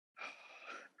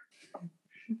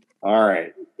 All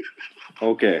right.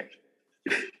 Okay.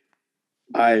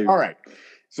 All right.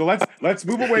 So let's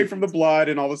move away from the blood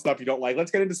and all the stuff you don't like.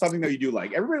 Let's get into something that you do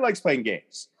like. Everybody likes playing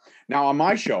games. Now on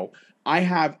my show, I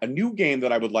have a new game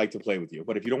that I would like to play with you.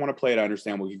 But if you don't want to play it, I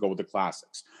understand. We can go with the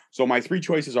classics. So my 3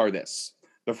 choices are this.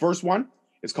 The first one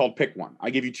is called Pick One. I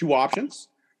give you 2 options.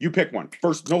 You pick one.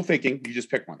 First, no thinking. You just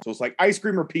pick one. So it's like ice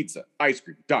cream or pizza. Ice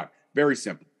cream. Done. Very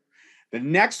simple. The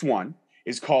next one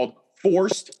is called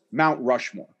Forced Mount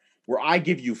Rushmore, where I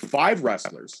give you 5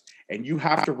 wrestlers and you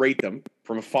have to rate them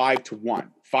from a 5 to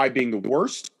 1. 5 being the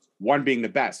worst, 1 being the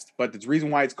best. But the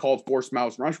reason why it's called Forced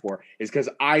Mount Rushmore is because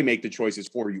I make the choices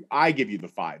for you. I give you the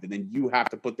 5, and then you have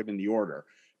to put them in the order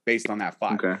based on that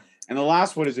 5. Okay. And the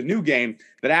last one is a new game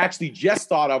that I actually just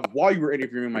thought of while you were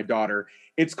interviewing my daughter.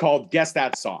 It's called Guess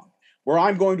That Song, where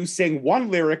I'm going to sing one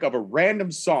lyric of a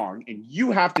random song, and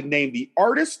you have to name the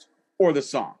artist or the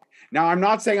song. Now, I'm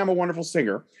not saying I'm a wonderful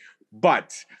singer,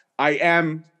 but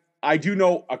I do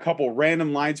know a couple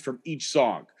random lines from each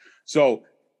song. So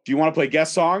do you want to play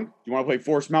Guess Song? Do you want to play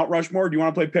Forced Mount Rushmore? Or do you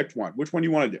want to play Picked One? Which one do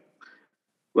you want to do?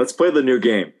 Let's play the new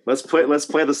game. Let's play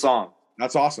the song.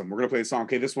 That's awesome. We're going to play the song.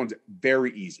 Okay, this one's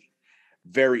very easy.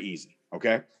 Very easy.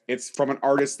 Okay? It's from an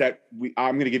artist that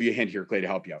I'm going to give you a hint here, Clay, to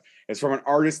help you out. It's from an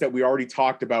artist that we already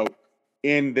talked about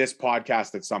in this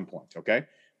podcast at some point. Okay?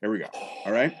 Here we go.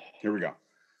 All right? Here we go.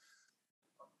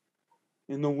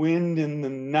 And the wind in the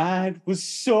night was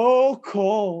so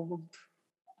cold.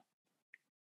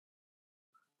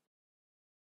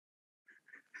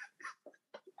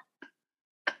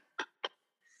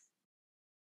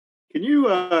 Can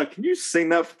you sing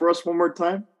that for us one more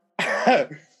time?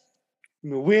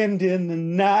 The wind in the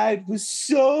night was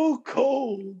so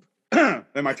cold. Then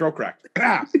my throat cracked.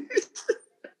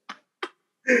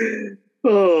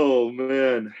 Oh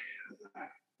man.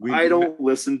 I don't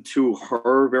listen to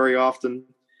her very often.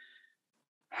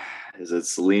 Is it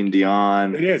Celine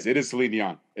Dion? It is Celine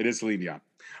Dion.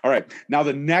 All right. Now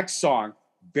the next song,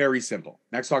 very simple.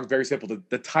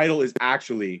 The title is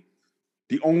actually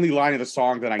the only line of the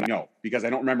song that I know because I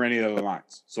don't remember any of the other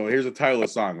lines. So here's the title of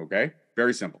the song, okay?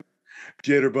 Very simple.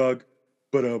 Jitterbug,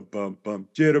 ba-dum-bum-bum,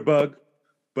 jitterbug,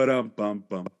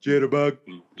 ba-dum-bum-bum, jitterbug.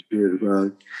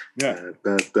 Jitterbug. Yeah.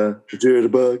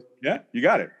 Jitterbug. Yeah, you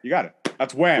got it.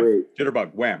 That's Wham. Wait.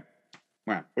 Jitterbug, Wham.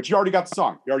 But you already got the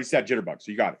song. You already said Jitterbug,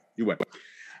 so you got it. You win.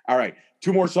 All right.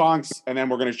 2 more songs, and then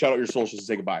we're going to shout out your socials and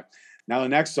say goodbye. Now, the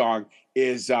next song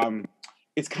is,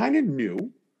 it's kind of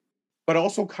new, but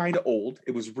also kind of old.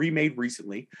 It was remade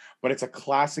recently, but it's a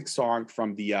classic song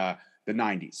from the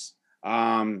 90s.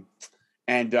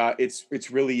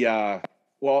 It's really,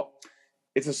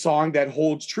 it's a song that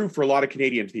holds true for a lot of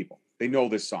Canadian people They know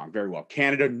this song very well.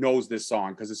 Canada knows this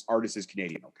song because this artist is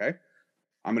Canadian. Okay,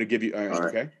 I'm gonna give you.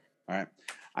 Okay, all right.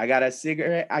 I got a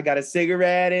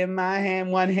cigarette in my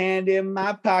hand, one hand in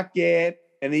my pocket,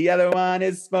 and the other one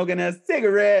is smoking a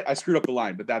cigarette. I screwed up the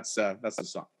line, but that's the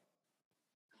song.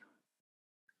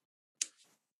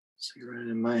 Cigarette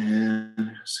in my hand,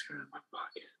 cigarette in my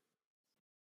pocket.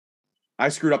 I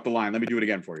screwed up the line. Let me do it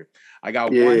again for you. I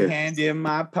got one hand in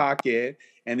my pocket,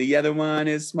 and the other one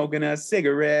is smoking a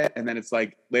cigarette. And then it's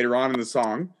like later on in the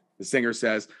song, the singer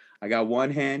says, I got one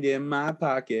hand in my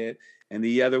pocket, and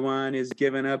the other one is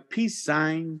giving a peace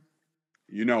sign.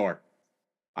 You know her.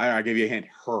 I give you a hint.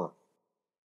 Her.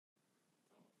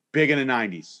 Big in the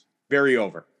 90s. Very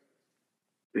over.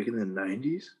 Big in the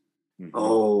 90s? Mm-hmm.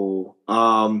 Oh.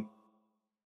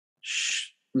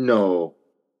 No.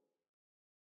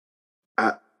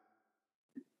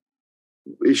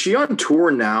 Is she on tour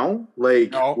now?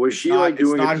 Like, no, was she not, like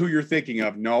doing? It's not who you're thinking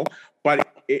of. No, but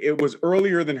it was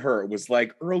earlier than her. It was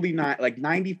like like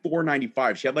 94,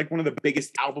 95. She had like one of the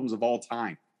biggest albums of all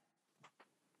time.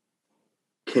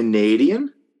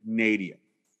 Canadian.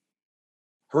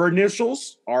 Her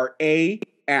initials are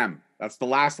AM. That's the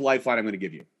last lifeline I'm going to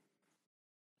give you.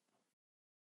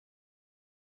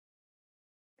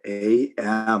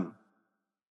 AM.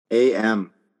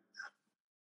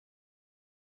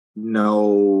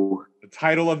 No. The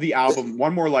title of the album,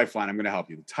 one more lifeline, I'm going to help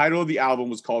you. The title of the album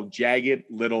was called Jagged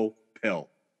Little Pill.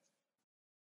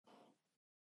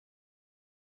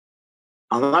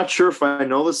 I'm not sure if I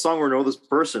know this song or know this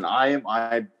person.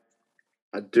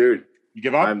 Dude. You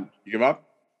give up? You give up?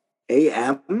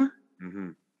 AM?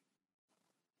 Mm-hmm.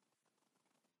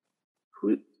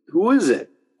 Who is it?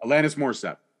 Alanis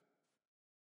Morissette.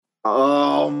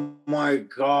 Oh my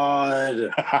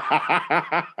God.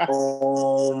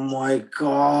 Oh my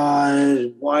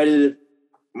God. Why did it?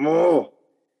 Oh.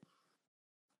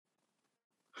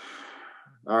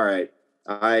 All right.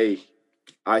 I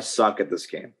suck at this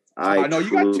game. No,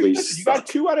 you got two. You got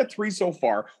 2 out of 3 so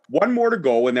far. One more to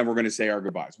go, and then we're going to say our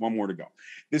goodbyes. One more to go.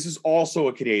 This is also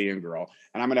a Canadian girl,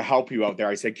 and I'm going to help you out there.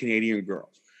 I said Canadian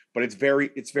girls, but it's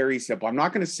very simple. I'm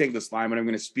not going to sing this line, but I'm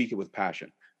going to speak it with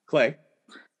passion. Clay,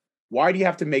 why do you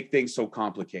have to make things so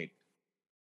complicated?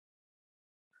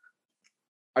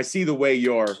 I see the way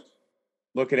you're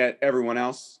looking at everyone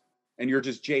else, and you're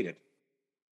just jaded.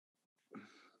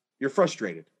 You're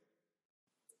frustrated.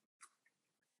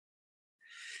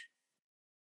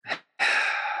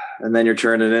 And then you're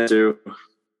turning into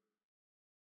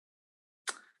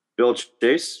Bill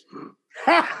Chase.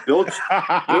 Bill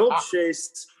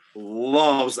Chase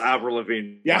loves Avril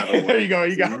Lavigne. Yeah, there you go.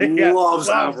 You got it. Yeah. Loves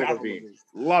Avril Lavigne.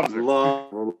 Loves her. Loves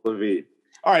Avril Lavigne.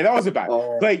 All right, that wasn't bad.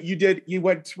 Clay, you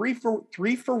went 3 for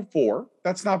 4.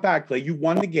 That's not bad, Clay. You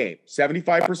won the game.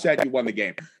 75%, you won the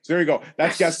game. So there you go.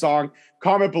 That's guest song.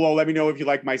 Comment below. Let me know if you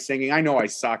like my singing. I know I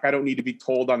suck. I don't need to be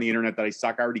told on the internet that I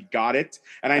suck. I already got it.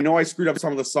 And I know I screwed up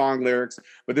some of the song lyrics,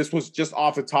 but this was just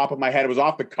off the top of my head. It was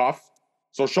off the cuff.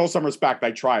 So show some respect.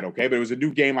 I tried, okay? But it was a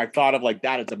new game. I thought of like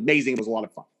that. It's amazing. It was a lot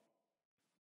of fun.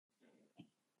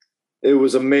 It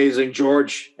was amazing,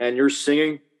 George. And your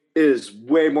singing is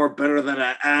way more better than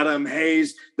Adam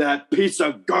Hayes, that piece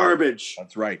of garbage.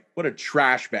 That's right. What a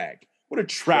trash bag. What a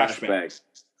trash bag.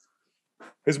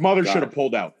 His mother should have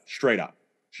pulled out straight up.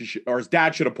 Or his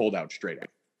dad should have pulled out straight up.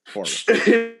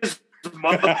 His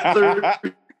mother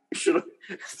should have.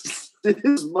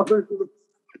 His mother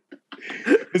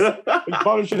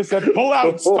should have said, pull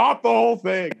out, stop the whole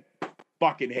thing.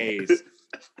 Fucking Hayes.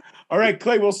 All right,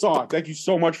 Clay Wilson, thank you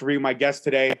so much for being my guest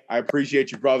today. I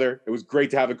appreciate you, brother. It was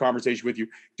great to have a conversation with you.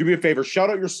 Do me a favor, shout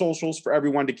out your socials for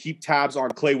everyone to keep tabs on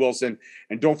Clay Wilson.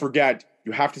 And don't forget,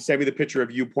 you have to send me the picture of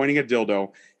you pointing a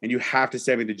dildo, and you have to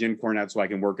send me the gin cornet so I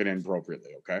can work it in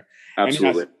appropriately, okay?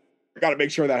 Absolutely. Got to make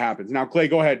sure that happens. Now, Clay,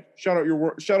 go ahead. Shout out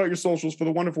your socials for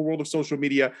the wonderful world of social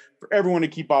media for everyone to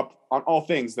keep up on all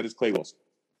things that is Clay Wilson.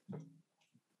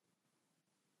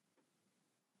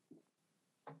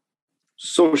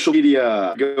 Social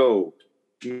media,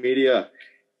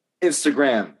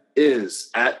 Instagram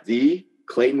is at the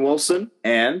Clayton Wilson,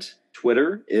 and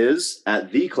Twitter is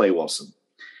at the Clay Wilson.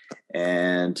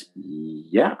 And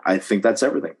yeah, I think that's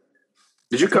everything.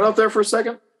 Did you cut out there for a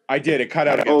second? I did. It cut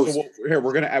out again. So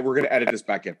we're gonna edit this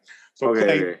back in. So okay,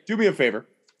 Clay, do me a favor.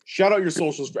 Shout out your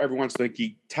socials for everyone so they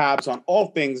keep tabs on all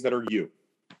things that are you.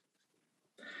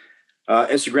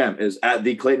 Instagram is at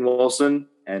the Clayton Wilson,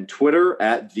 and Twitter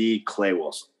at the Clay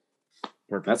Wilson.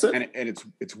 Perfect. That's it. And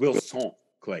it's Wilson,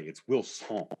 Clay. It's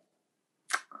Wilson.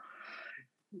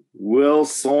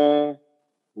 Wilson.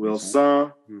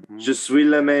 Mm-hmm. Je suis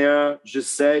le meilleur. Je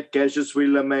sais que je suis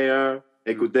le meilleur.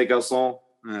 Écoutez, garçon.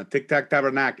 Tic Tac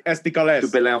Tabernac. Esticoles. Tu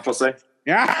peleas, Jose.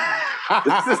 Yeah.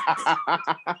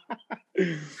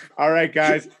 All right,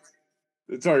 guys.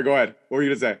 Sorry, go ahead. What were you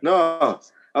gonna say? No,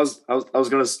 I was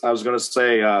gonna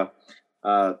say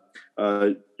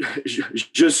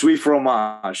je suis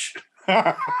fromage.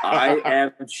 I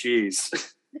am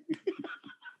cheese.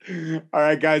 All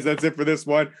right, guys, that's it for this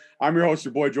one. I'm your host,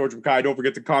 your boy George Mackay. Don't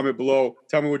forget to comment below.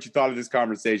 Tell me what you thought of this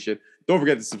conversation. Don't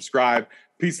forget to subscribe.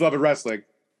 Peace, love, and wrestling.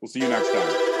 We'll see you next time.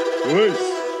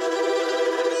 Peace.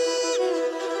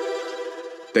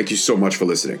 Thank you so much for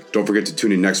listening. Don't forget to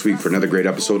tune in next week for another great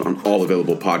episode on all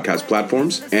available podcast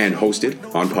platforms and hosted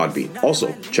on Podbean.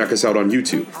 Also, check us out on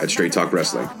YouTube at Straight Talk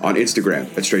Wrestling, on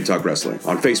Instagram at Straight Talk Wrestling,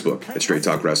 on Facebook at Straight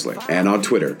Talk Wrestling, and on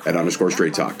Twitter at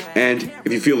 _Straight Talk. And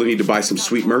if you feel the need to buy some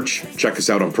sweet merch, check us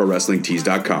out on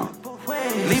ProWrestlingTees.com.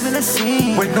 Leaving the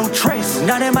scene with no trace,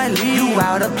 not in my league. You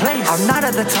out of place. I'm not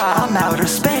at the top. I'm outer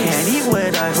space. Can't eat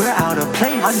with us. We're out of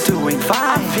place. I'm doing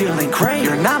fine. I'm feeling great.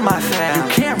 You're not my fan.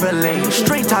 You can't relate.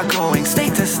 Straight talk going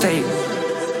state to state.